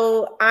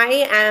 So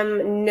I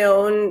am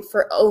known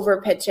for over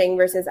pitching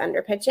versus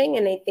under pitching.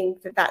 And I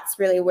think that that's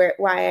really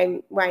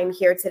why I'm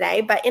here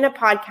today. But in a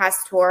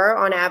podcast tour,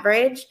 on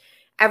average,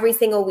 every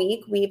single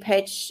week, we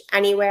pitch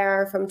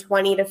anywhere from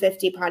 20 to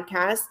 50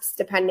 podcasts,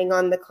 depending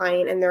on the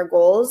client and their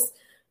goals.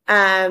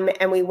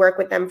 And we work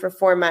with them for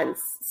 4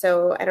 months.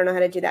 So I don't know how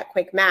to do that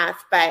quick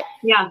math, but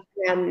yeah.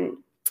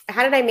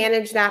 How did I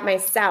manage that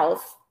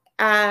myself?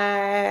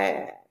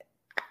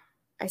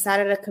 I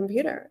sat at a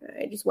computer.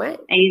 I just went.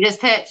 And you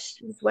just pitched.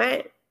 Just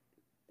went.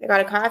 I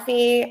got a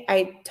coffee.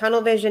 I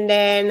tunnel visioned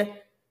in,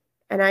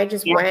 and I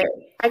just went.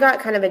 I got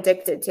kind of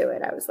addicted to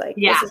it. I was like,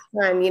 this is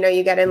fun. You know,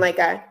 you get in like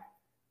an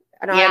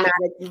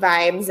automatic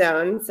vibe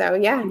zone. So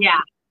yeah. Yeah.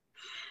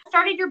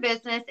 Started your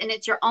business and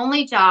it's your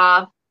only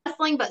job,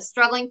 hustling but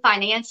struggling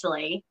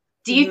financially.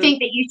 Do you think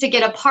that you should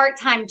get a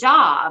part-time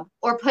job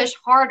or push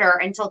harder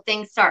until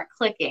things start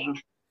clicking?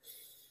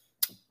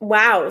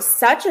 Wow,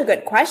 such a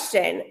good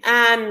question.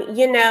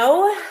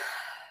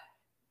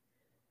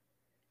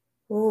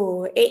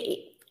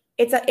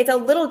 It's a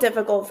little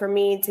difficult for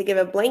me to give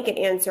a blanket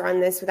answer on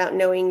this without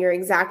knowing your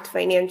exact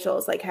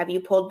financials. Like, have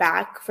you pulled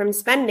back from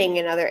spending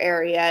in other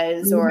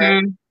areas, or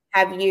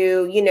have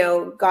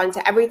you, gone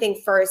to everything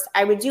first?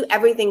 I would do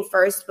everything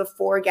first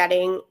before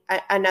getting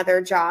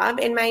another job,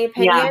 in my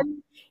opinion.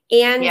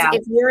 Yeah. And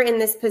if you're in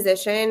this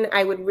position,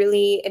 I would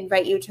really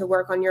invite you to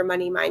work on your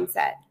money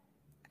mindset.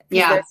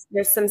 Yeah.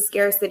 There's some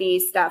scarcity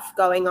stuff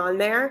going on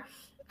there.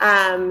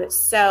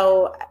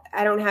 So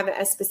I don't have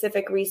a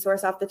specific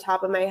resource off the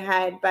top of my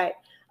head, but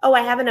I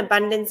have an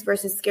abundance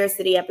versus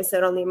scarcity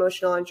episode on the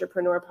Emotional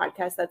Entrepreneur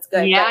podcast. That's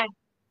good. Yeah.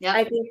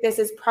 I think this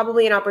is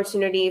probably an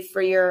opportunity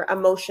for your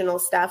emotional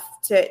stuff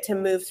to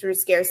move through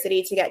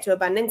scarcity to get to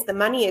abundance. The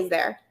money is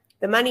there.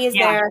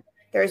 There.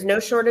 There's no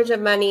shortage of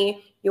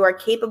money. You are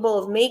capable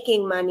of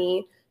making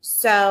money.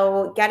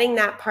 So getting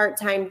that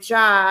part-time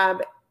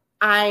job,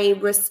 I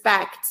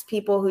respect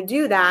people who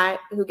do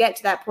that, who get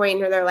to that point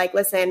where they're like,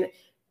 listen,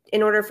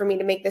 in order for me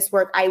to make this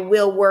work, I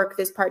will work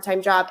this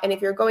part-time job. And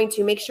if you're going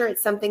to, make sure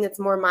it's something that's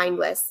more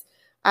mindless,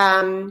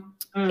 in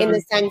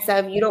the sense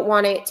of you don't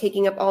want it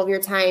taking up all of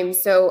your time.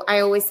 So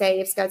I always say,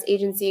 if Scout's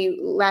agency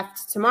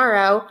left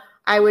tomorrow,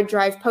 I would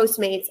drive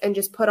Postmates and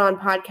just put on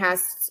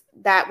podcasts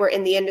that were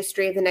in the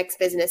industry of the next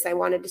business I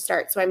wanted to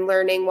start. So I'm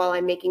learning while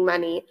I'm making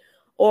money.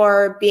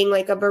 Or being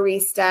like a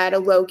barista at a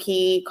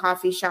low-key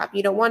coffee shop.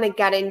 You don't want to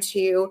get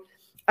into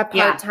a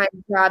part-time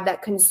job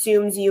that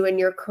consumes you in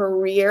your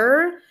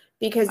career,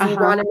 because you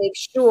want to make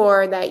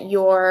sure that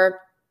your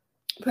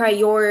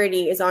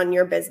priority is on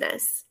your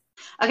business.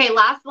 Okay,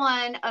 last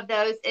one of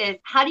those is,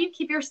 how do you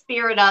keep your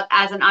spirit up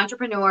as an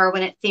entrepreneur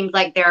when it seems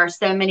like there are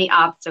so many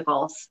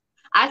obstacles?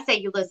 I say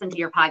you listen to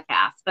your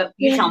podcast, but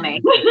you tell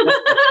me.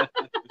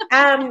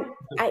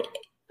 I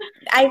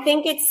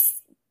think it's,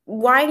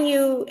 why do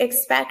you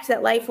expect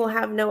that life will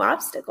have no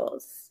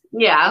obstacles?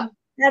 Yeah.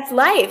 That's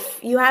life.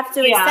 You have to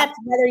accept,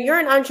 whether you're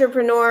an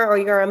entrepreneur or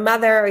you're a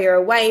mother or you're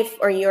a wife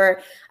or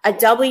you're a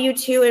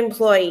W-2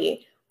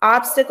 employee,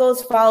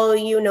 obstacles follow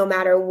you no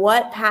matter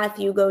what path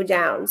you go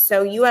down.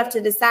 So you have to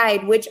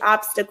decide which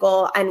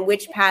obstacle and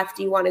which path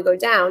do you want to go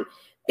down.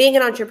 Being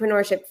in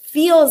entrepreneurship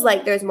feels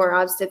like there's more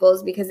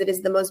obstacles because it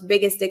is the most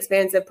biggest,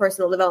 expansive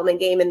personal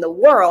development game in the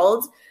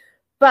world.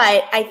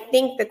 But I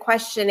think the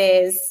question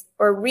is,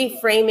 or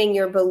reframing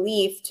your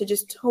belief to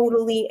just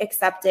totally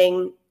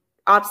accepting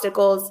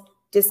obstacles,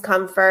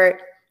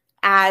 discomfort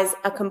as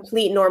a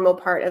complete normal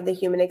part of the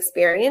human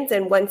experience.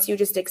 And once you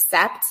just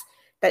accept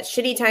that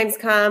shitty times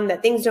come,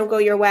 that things don't go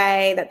your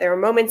way, that there are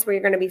moments where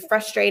you're going to be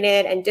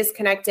frustrated and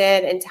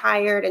disconnected and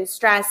tired and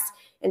stressed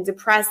and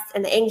depressed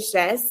and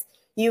anxious,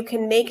 you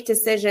can make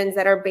decisions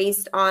that are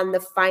based on the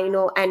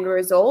final end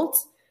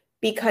result,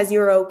 because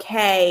you're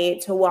okay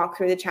to walk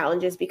through the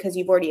challenges because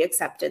you've already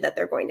accepted that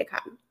they're going to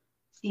come.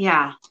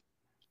 Yeah.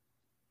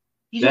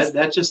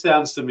 That just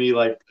sounds to me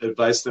like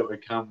advice that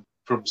would come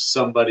from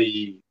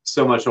somebody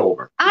so much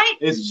older.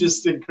 It's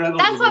just incredible.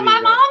 That's what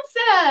my mom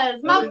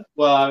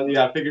says.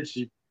 I figured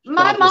she.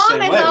 My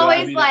mom is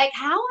always like,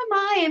 how am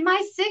I in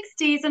my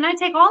 60s? And I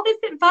take all this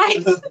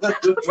advice from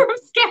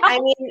Scout. I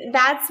mean,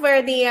 that's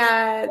where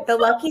the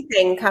lucky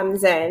thing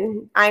comes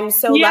in. I'm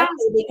so lucky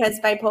because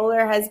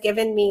Bipolar has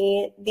given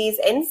me these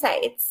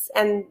insights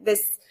and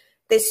this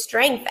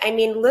strength. I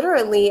mean,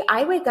 literally,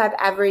 I wake up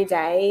every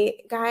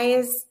day,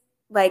 guys,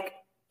 like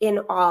in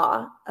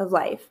awe of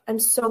life. I'm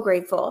so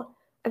grateful.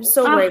 I'm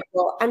so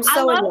grateful. I'm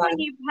so I love when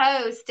you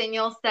post and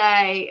you'll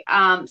say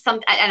and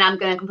I'm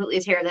going to completely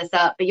tear this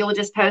up, but you'll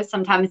just post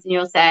sometimes and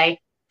you'll say,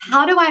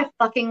 how do I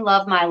fucking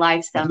love my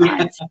life so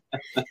much?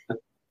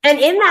 And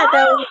in that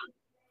though,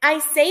 I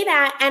say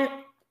that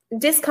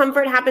and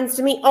discomfort happens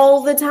to me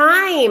all the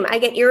time. I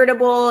get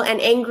irritable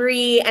and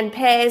angry and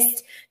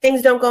pissed.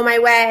 Things don't go my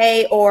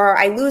way, or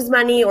I lose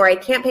money, or I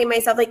can't pay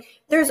myself. Like,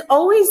 there's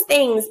always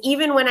things,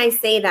 even when I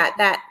say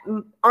that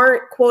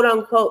aren't quote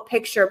unquote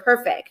picture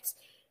perfect.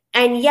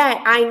 And yet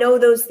I know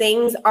those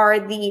things are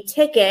the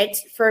ticket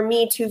for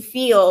me to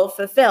feel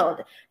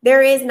fulfilled.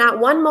 There is not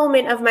one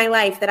moment of my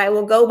life that I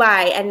will go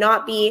by and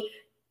not be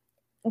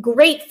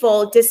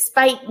grateful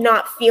despite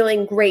not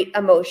feeling great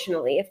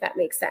emotionally, if that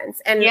makes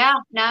sense. And yeah,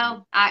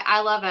 no,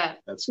 I love it.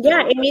 That's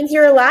yeah, it means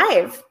you're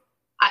alive.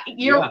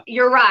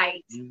 You're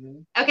right.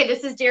 Mhm. Okay,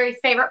 this is Jerry's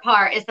favorite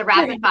part is the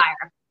rapid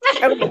fire.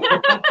 Okay.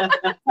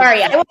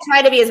 Sorry, I will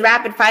try to be as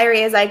rapid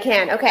fiery as I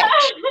can. Okay.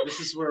 This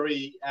is where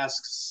we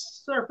ask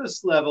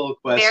surface level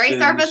questions. Very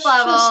surface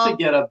level. Just to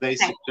get a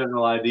basic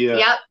general idea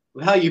Yep.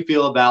 of how you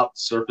feel about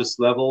surface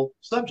level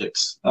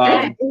subjects.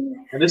 And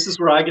this is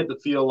where I get to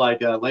feel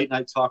like a late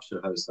night talk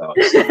show host.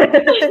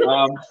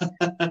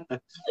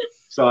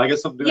 So I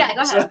guess I'm doing Yeah,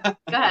 go this. ahead.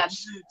 Go ahead.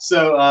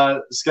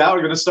 So, Scout,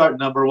 we're going to start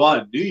number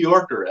 1. New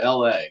York or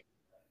LA?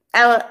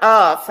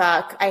 Oh,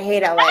 fuck. I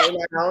hate LA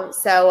now.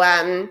 So,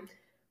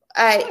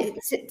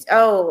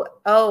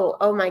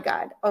 oh my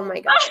God.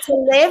 To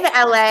live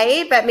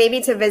LA, but maybe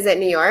to visit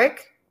New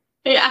York.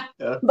 Yeah.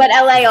 But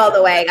LA all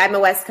the way. I'm a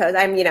West Coast.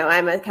 I'm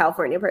a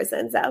California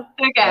person. So.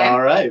 Okay.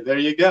 All right. There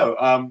you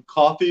go.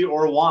 Coffee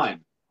or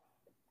wine?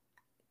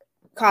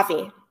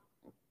 Coffee.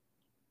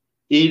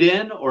 Eat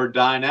in or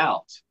dine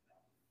out?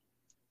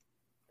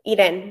 Eat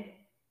in.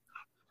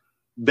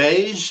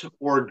 Beige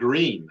or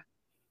green?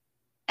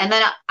 And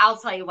then I'll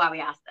tell you why we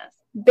asked this.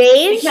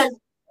 Beige? Because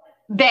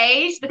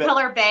beige, the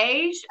color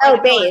beige. Oh, the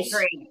color beige.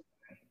 Green.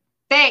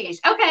 Beige.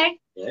 Okay.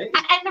 Okay.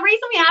 And the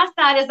reason we asked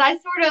that is I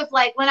sort of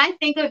like, when I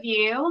think of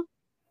you,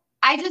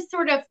 I just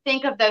sort of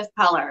think of those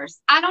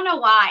colors. I don't know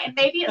why. And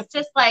maybe it's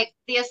just like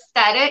the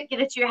aesthetic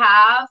that you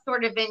have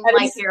sort of in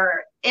like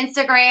your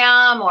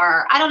Instagram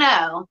or I don't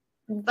know.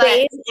 But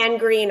beige and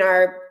green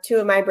are 2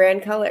 of my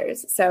brand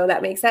colors. So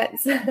that makes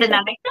sense. then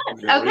that makes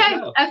sense. There we Okay.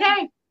 go.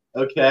 Okay.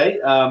 Okay.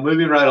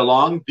 Moving right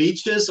along.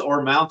 Beaches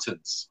or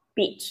mountains?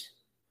 Beach.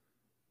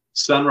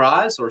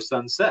 Sunrise or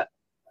sunset?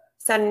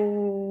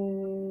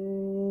 Sunrise.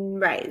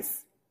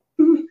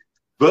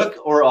 Book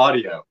or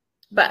audio?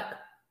 Book.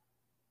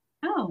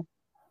 Oh.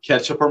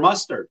 Ketchup or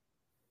mustard?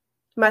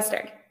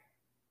 Mustard.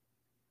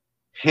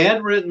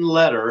 Handwritten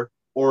letter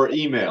or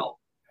email?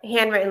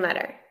 Handwritten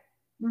letter.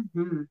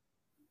 Mm-hmm.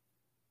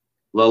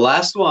 The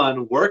last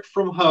one, work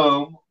from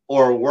home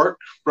or work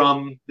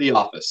from the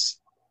office?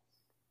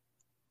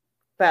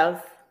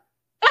 Both.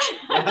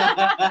 You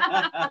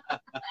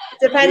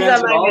Depends on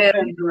answered my all mood.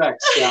 10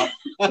 correct, Scout.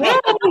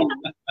 The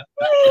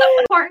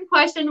important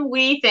question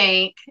we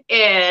think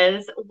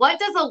is, what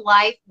does a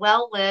life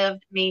well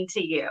lived mean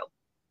to you?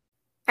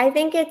 I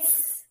think I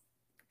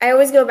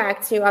always go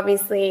back to,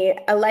 obviously,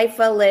 a life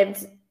well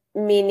lived,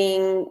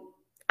 meaning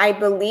I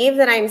believe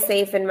that I'm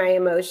safe in my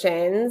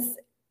emotions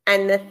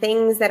and the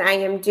things that I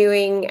am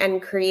doing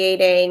and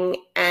creating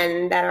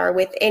and that are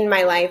within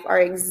my life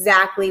are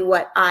exactly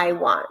what I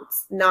want,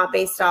 not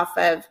based off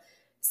of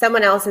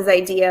someone else's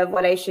idea of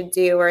what I should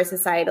do or a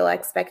societal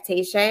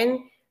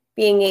expectation.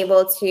 Being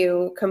able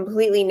to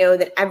completely know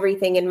that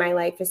everything in my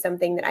life is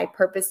something that I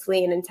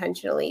purposefully and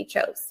intentionally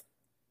chose.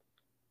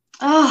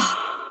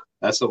 Oh,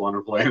 That's a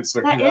wonderful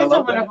answer. that I is a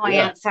love that. wonderful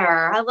Yeah.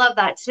 answer. I love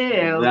that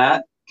too.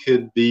 That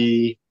could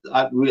be,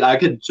 I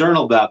could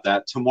journal about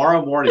that.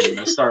 Tomorrow morning, I'm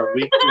going to start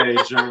weekday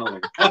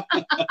journaling. I'm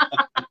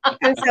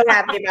so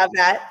happy about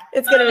that.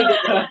 It's going to be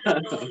good.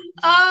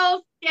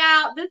 Oh,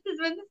 Scout, this has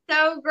been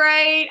so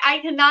great. I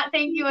cannot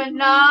thank you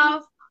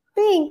enough.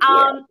 Thank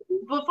you.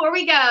 Before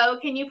we go,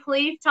 can you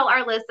please tell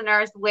our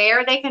listeners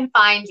where they can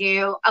find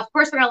you? Of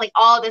course, we're going to link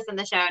all of this in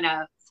the show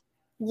notes.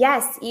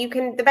 Yes, you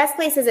can. The best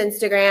place is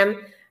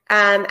Instagram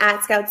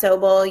at Scout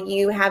Sobel.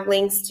 You have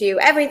links to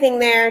everything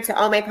there, to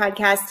all my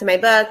podcasts, to my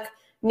book,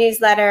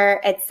 newsletter,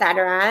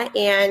 etc.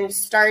 And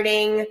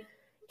starting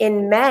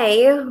in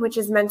May, which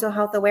is Mental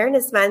Health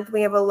Awareness Month,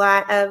 we have a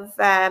lot of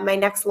my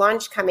next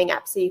launch coming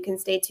up. So you can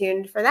stay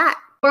tuned for that.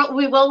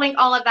 We will link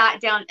all of that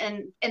down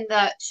in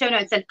the show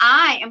notes. And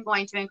I am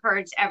going to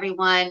encourage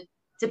everyone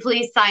to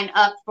please sign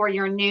up for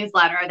your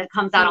newsletter that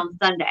comes out on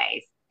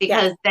Sundays,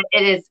 because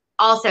it is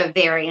also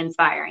very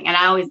inspiring. And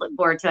I always look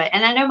forward to it.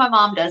 And I know my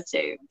mom does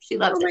too. She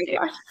loves it too.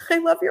 Gosh, I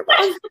love your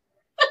mom.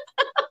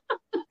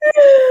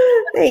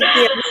 Thank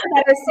you. You're a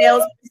better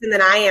salesperson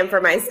than I am for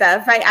my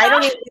stuff. I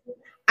don't even.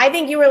 I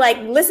think you were like,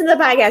 listen to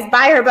the podcast,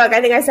 buy her book. I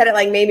think I said it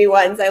like maybe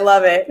once. I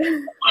love it.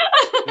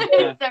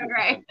 It's so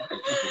great.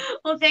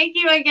 Well, thank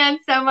you again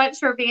so much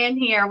for being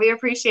here. We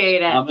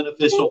appreciate it. I'm an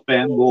official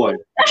fanboy.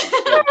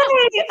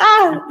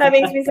 Oh, that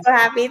makes me so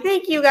happy.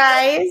 Thank you,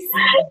 guys.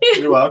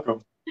 You're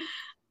welcome.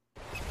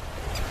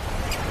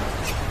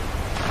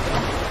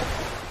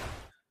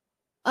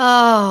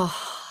 Oh,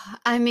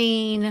 I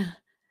mean,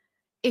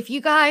 if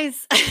you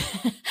guys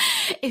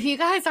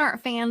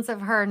aren't fans of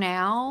her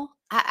now,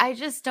 I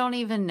just don't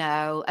even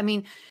know. I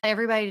mean,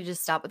 everybody to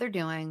just stop what they're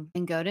doing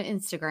and go to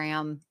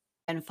Instagram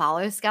and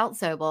follow Scout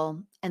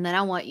Sobel. And then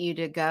I want you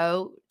to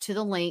go to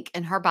the link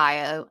in her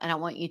bio and I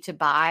want you to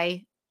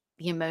buy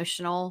the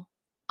Emotional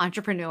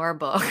Entrepreneur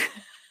book,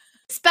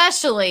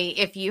 especially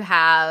if you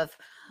have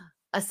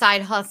a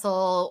side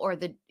hustle or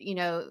the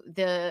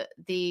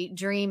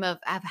dream of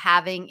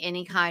having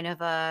any kind of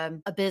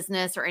a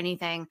business or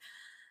anything.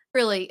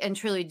 Really and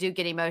truly do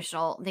get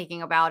emotional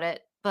thinking about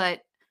it.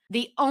 But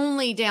The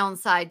only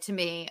downside to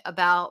me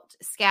about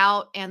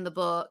Scout and the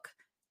book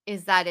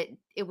is that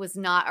it was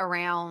not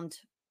around,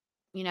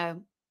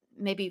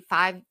 maybe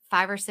five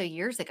or so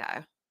years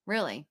ago,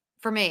 really,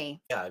 for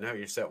me. Yeah, I know what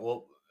you're saying.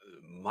 Well,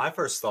 my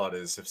first thought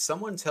is if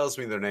someone tells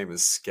me their name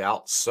is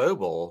Scout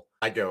Sobel,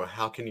 I go,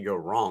 how can you go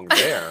wrong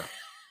there?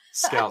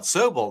 Scout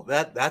Sobel,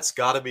 that's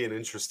got to be an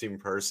interesting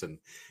person,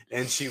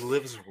 and she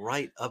lives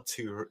right up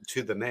to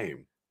the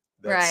name.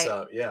 That's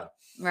Right. yeah.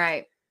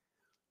 Right.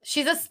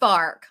 She's a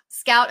spark.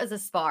 Scout is a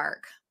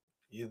spark.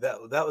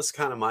 That was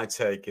kind of my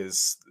take.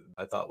 Is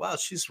I thought, wow,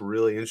 she's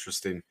really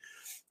interesting.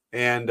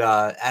 And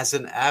as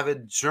an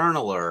avid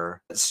journaler,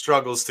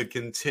 struggles to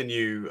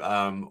continue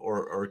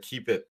or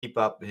keep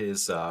up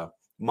his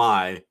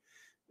my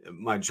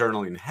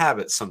journaling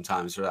habit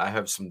sometimes, or I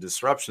have some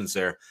disruptions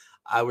there.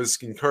 I was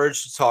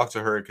encouraged to talk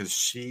to her because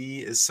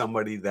she is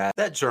somebody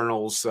that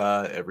journals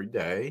every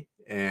day,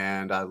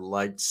 and I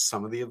liked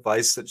some of the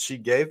advice that she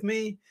gave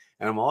me,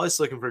 and I'm always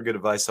looking for good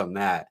advice on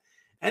that.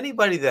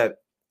 Anybody that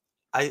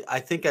I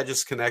think I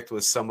just connect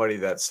with somebody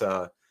that's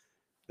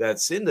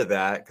into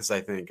that because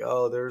I think,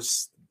 oh,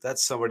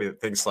 that's somebody that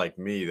thinks like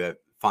me that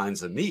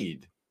finds a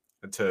need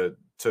to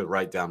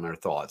write down their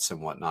thoughts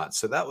and whatnot.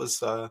 So that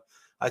was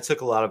I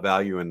took a lot of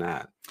value in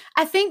that.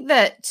 I think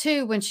that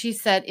too, when she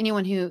said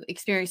anyone who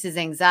experiences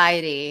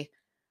anxiety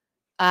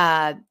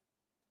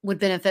would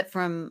benefit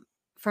from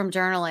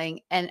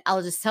journaling. And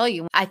I'll just tell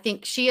you, I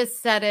think she has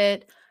said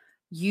it.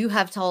 You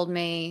have told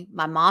me,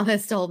 my mom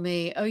has told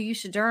me, oh, you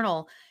should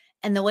journal.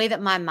 And the way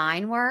that my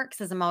mind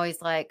works is I'm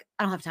always like,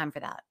 I don't have time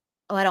for that.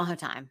 Oh, I don't have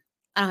time.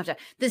 I don't have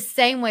time. The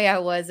same way I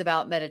was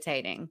about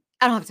meditating.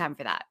 I don't have time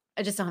for that.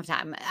 I just don't have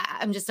time.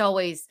 I'm just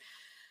always,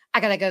 I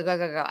gotta go.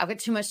 I've got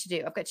too much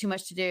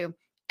to do.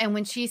 And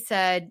when she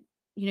said,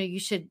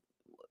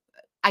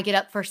 I get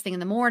up first thing in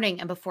the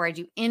morning and before I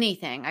do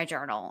anything, I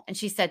journal. And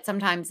she said,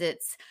 sometimes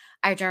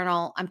I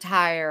journal, I'm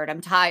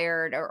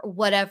tired or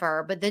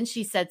whatever. But then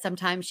she said,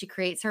 sometimes she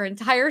creates her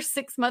entire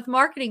 6-month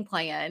marketing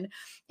plan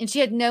and she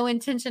had no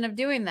intention of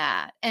doing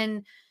that.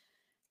 And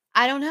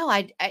I don't know.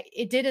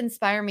 It did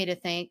inspire me to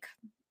think,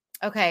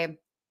 okay,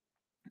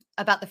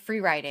 about the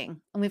free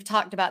writing. And we've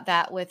talked about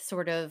that with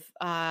sort of,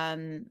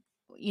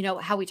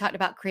 how we talked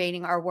about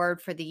creating our word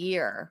for the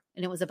year,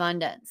 and it was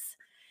abundance.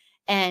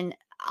 And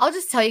I'll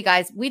just tell you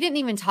guys, we didn't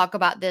even talk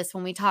about this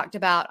when we talked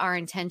about our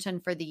intention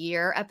for the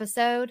year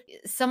episode.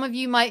 Some of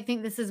you might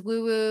think this is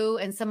woo-woo,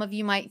 and some of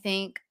you might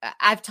think,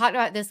 I've talked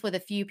about this with a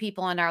few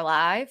people in our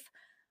live.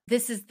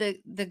 This is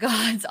the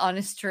God's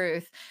honest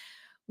truth.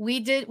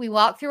 We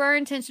walked through our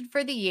intention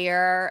for the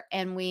year,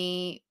 and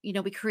we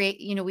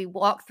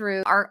walked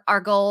through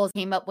our goals,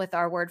 came up with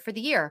our word for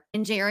the year.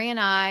 And Jerry and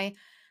I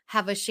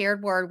have a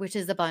shared word, which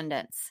is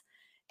abundance.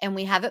 And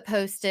we have it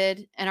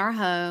posted in our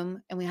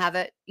home, and we have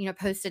it,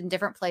 posted in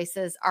different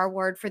places. Our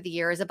word for the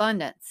year is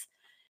abundance.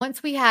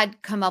 Once we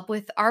had come up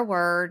with our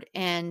word,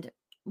 and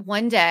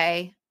one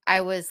day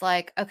I was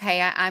like,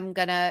 okay, I'm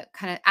going to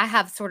I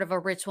have sort of a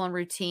ritual and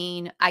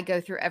routine I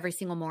go through every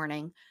single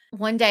morning.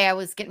 One day I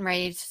was getting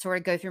ready to sort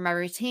of go through my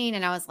routine,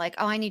 and I was like,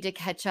 oh, I need to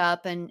catch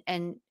up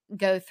and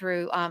go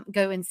through,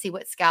 go and see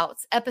what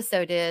Scout's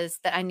episode is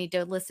that I need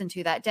to listen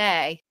to that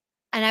day.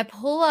 And I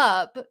pull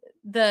up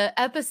the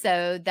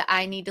episode that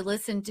I need to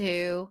listen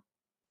to,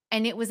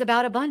 and it was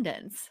about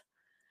abundance.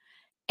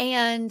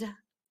 And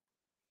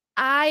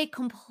I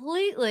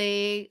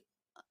completely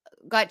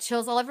got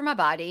chills all over my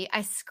body.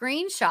 I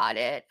screenshot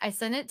it. I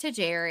sent it to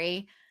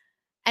Jerry,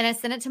 and I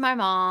sent it to my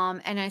mom,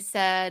 and I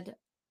said,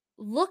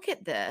 look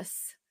at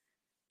this.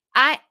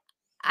 I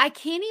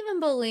can't even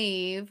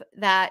believe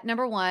that,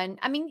 number one,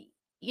 I mean,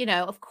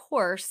 of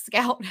course,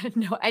 Scout,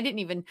 no, I didn't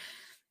even,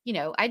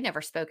 I'd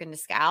never spoken to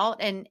Scout,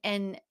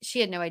 and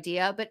she had no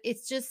idea, but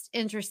it's just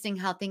interesting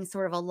how things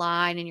sort of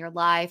align in your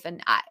life.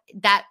 And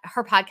that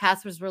her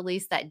podcast was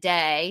released that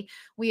day.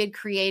 We had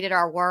created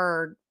our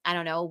word, I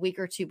don't know, a week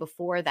or two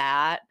before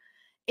that.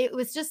 It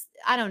was just,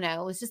 I don't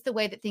know, it was just the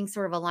way that things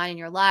sort of align in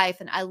your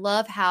life. And I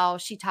love how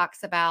she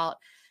talks about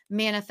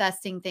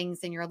manifesting things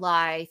in your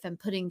life and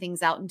putting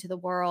things out into the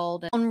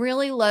world. On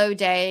really low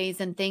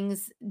days and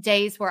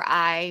days where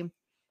I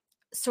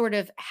sort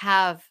of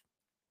have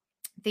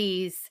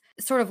these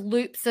sort of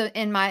loops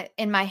in my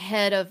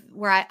head of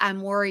where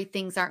I'm worried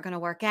things aren't going to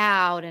work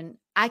out. And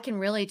I can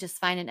really just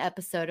find an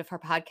episode of her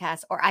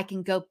podcast, or I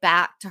can go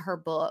back to her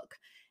book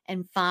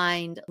and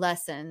find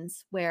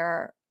lessons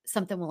where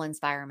something will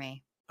inspire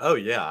me. Oh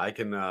yeah, I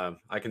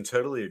can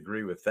totally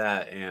agree with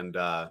that. And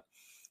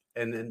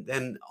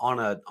then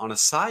on a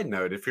side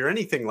note, if you're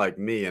anything like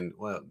me, and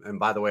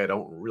by the way, I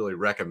don't really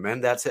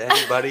recommend that to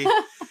anybody,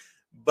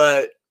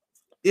 but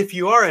if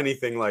you are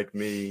anything like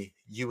me,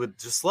 you would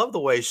just love the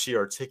way she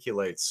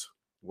articulates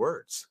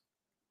words.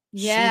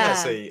 Yeah.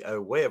 She has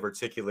a way of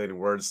articulating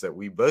words that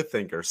we both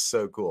think are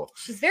so cool.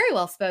 She's very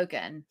well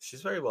spoken.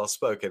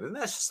 And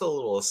that's just a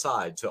little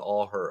aside to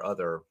all her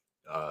other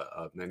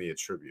many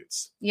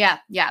attributes. Yeah.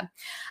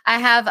 I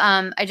have,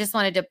 I just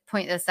wanted to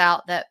point this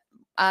out that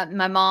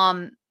my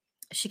mom,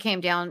 she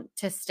came down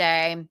to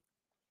stay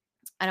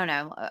I don't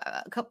know,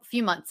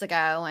 few months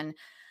ago. And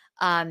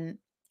I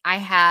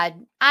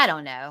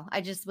don't know,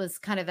 I just was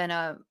kind of in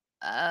a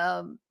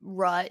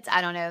rut.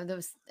 I don't know. There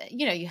was,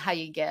 how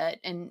you get,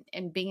 and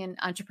being an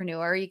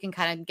entrepreneur, you can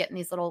kind of get in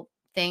these little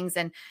things.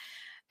 And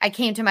I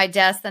came to my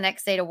desk the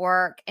next day to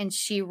work, and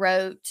she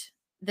wrote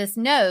this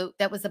note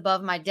that was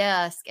above my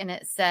desk. And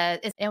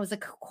it was a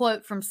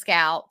quote from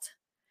Scout.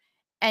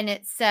 And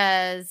it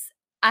says,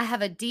 I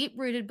have a deep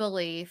rooted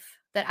belief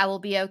that I will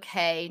be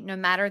okay no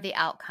matter the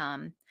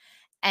outcome.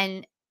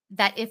 And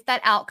that if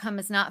that outcome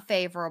is not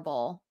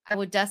favorable, I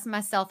would dust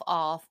myself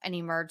off and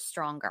emerge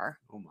stronger.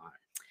 Oh my.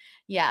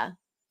 Yeah.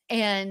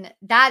 And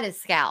that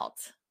is Scout.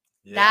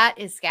 Yeah. That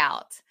is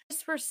Scout. I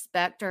just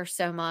respect her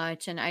so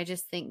much. And I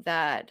just think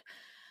that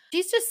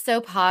she's just so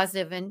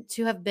positive, and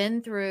to have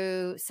been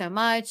through so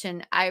much.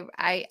 And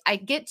I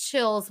get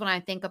chills when I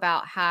think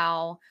about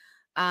how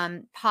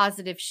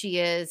positive she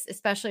is,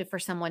 especially for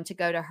someone to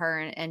go to her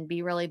and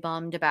be really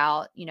bummed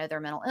about, their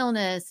mental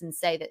illness and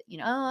say that,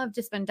 oh, I've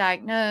just been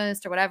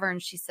diagnosed or whatever.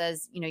 And she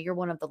says, you're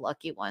one of the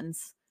lucky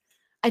ones.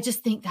 I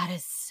just think that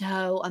is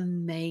so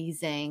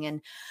amazing.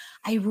 And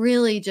I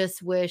really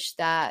just wish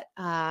that,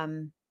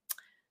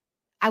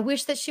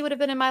 she would have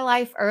been in my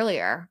life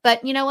earlier,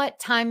 but you know what?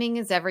 Timing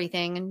is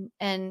everything.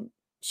 And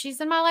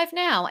she's in my life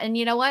now. And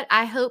you know what?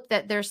 I hope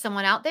that there's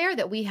someone out there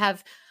that we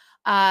have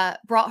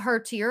brought her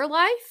to your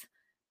life.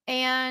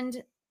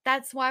 And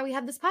that's why we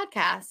have this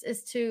podcast,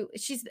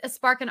 she's a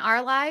spark in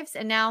our lives.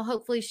 And now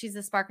hopefully she's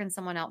a spark in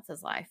someone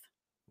else's life.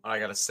 I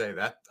got to say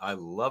that I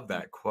love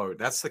that quote.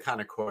 That's the kind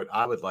of quote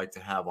I would like to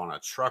have on a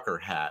trucker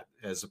hat,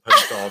 as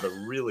opposed to all the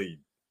really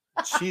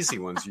cheesy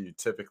ones you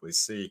typically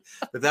see.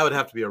 But that would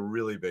have to be a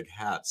really big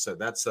hat. So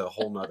that's a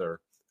whole nother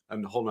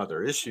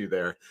issue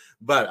there.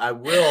 But I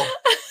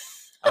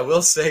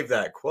will save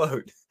that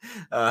quote.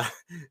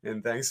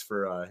 And thanks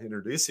for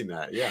introducing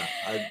that. Yeah.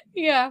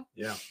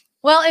 Yeah.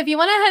 Well, if you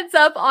want a heads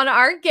up on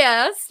our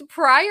guests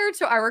prior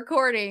to our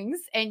recordings,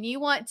 and you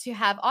want to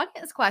have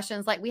audience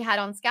questions like we had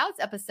on Scout's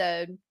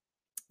episode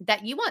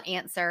that you want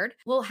answered,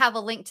 we'll have a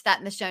link to that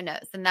in the show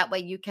notes. And that way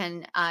you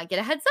can get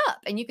a heads up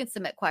and you can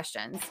submit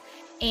questions.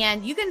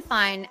 And you can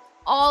find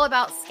all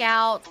about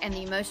Scout and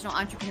the Emotional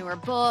Entrepreneur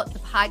book, the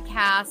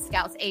podcast,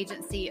 Scout's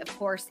agency, of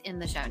course, in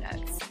the show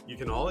notes. You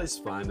can always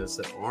find us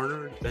at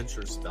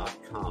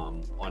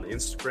arneradventures.com, on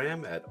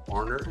Instagram at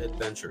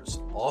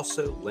arneradventures,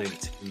 also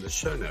linked in the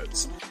show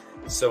notes.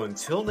 So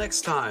until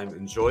next time,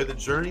 enjoy the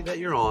journey that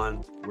you're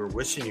on. We're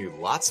wishing you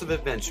lots of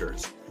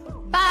adventures.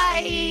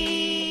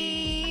 Bye.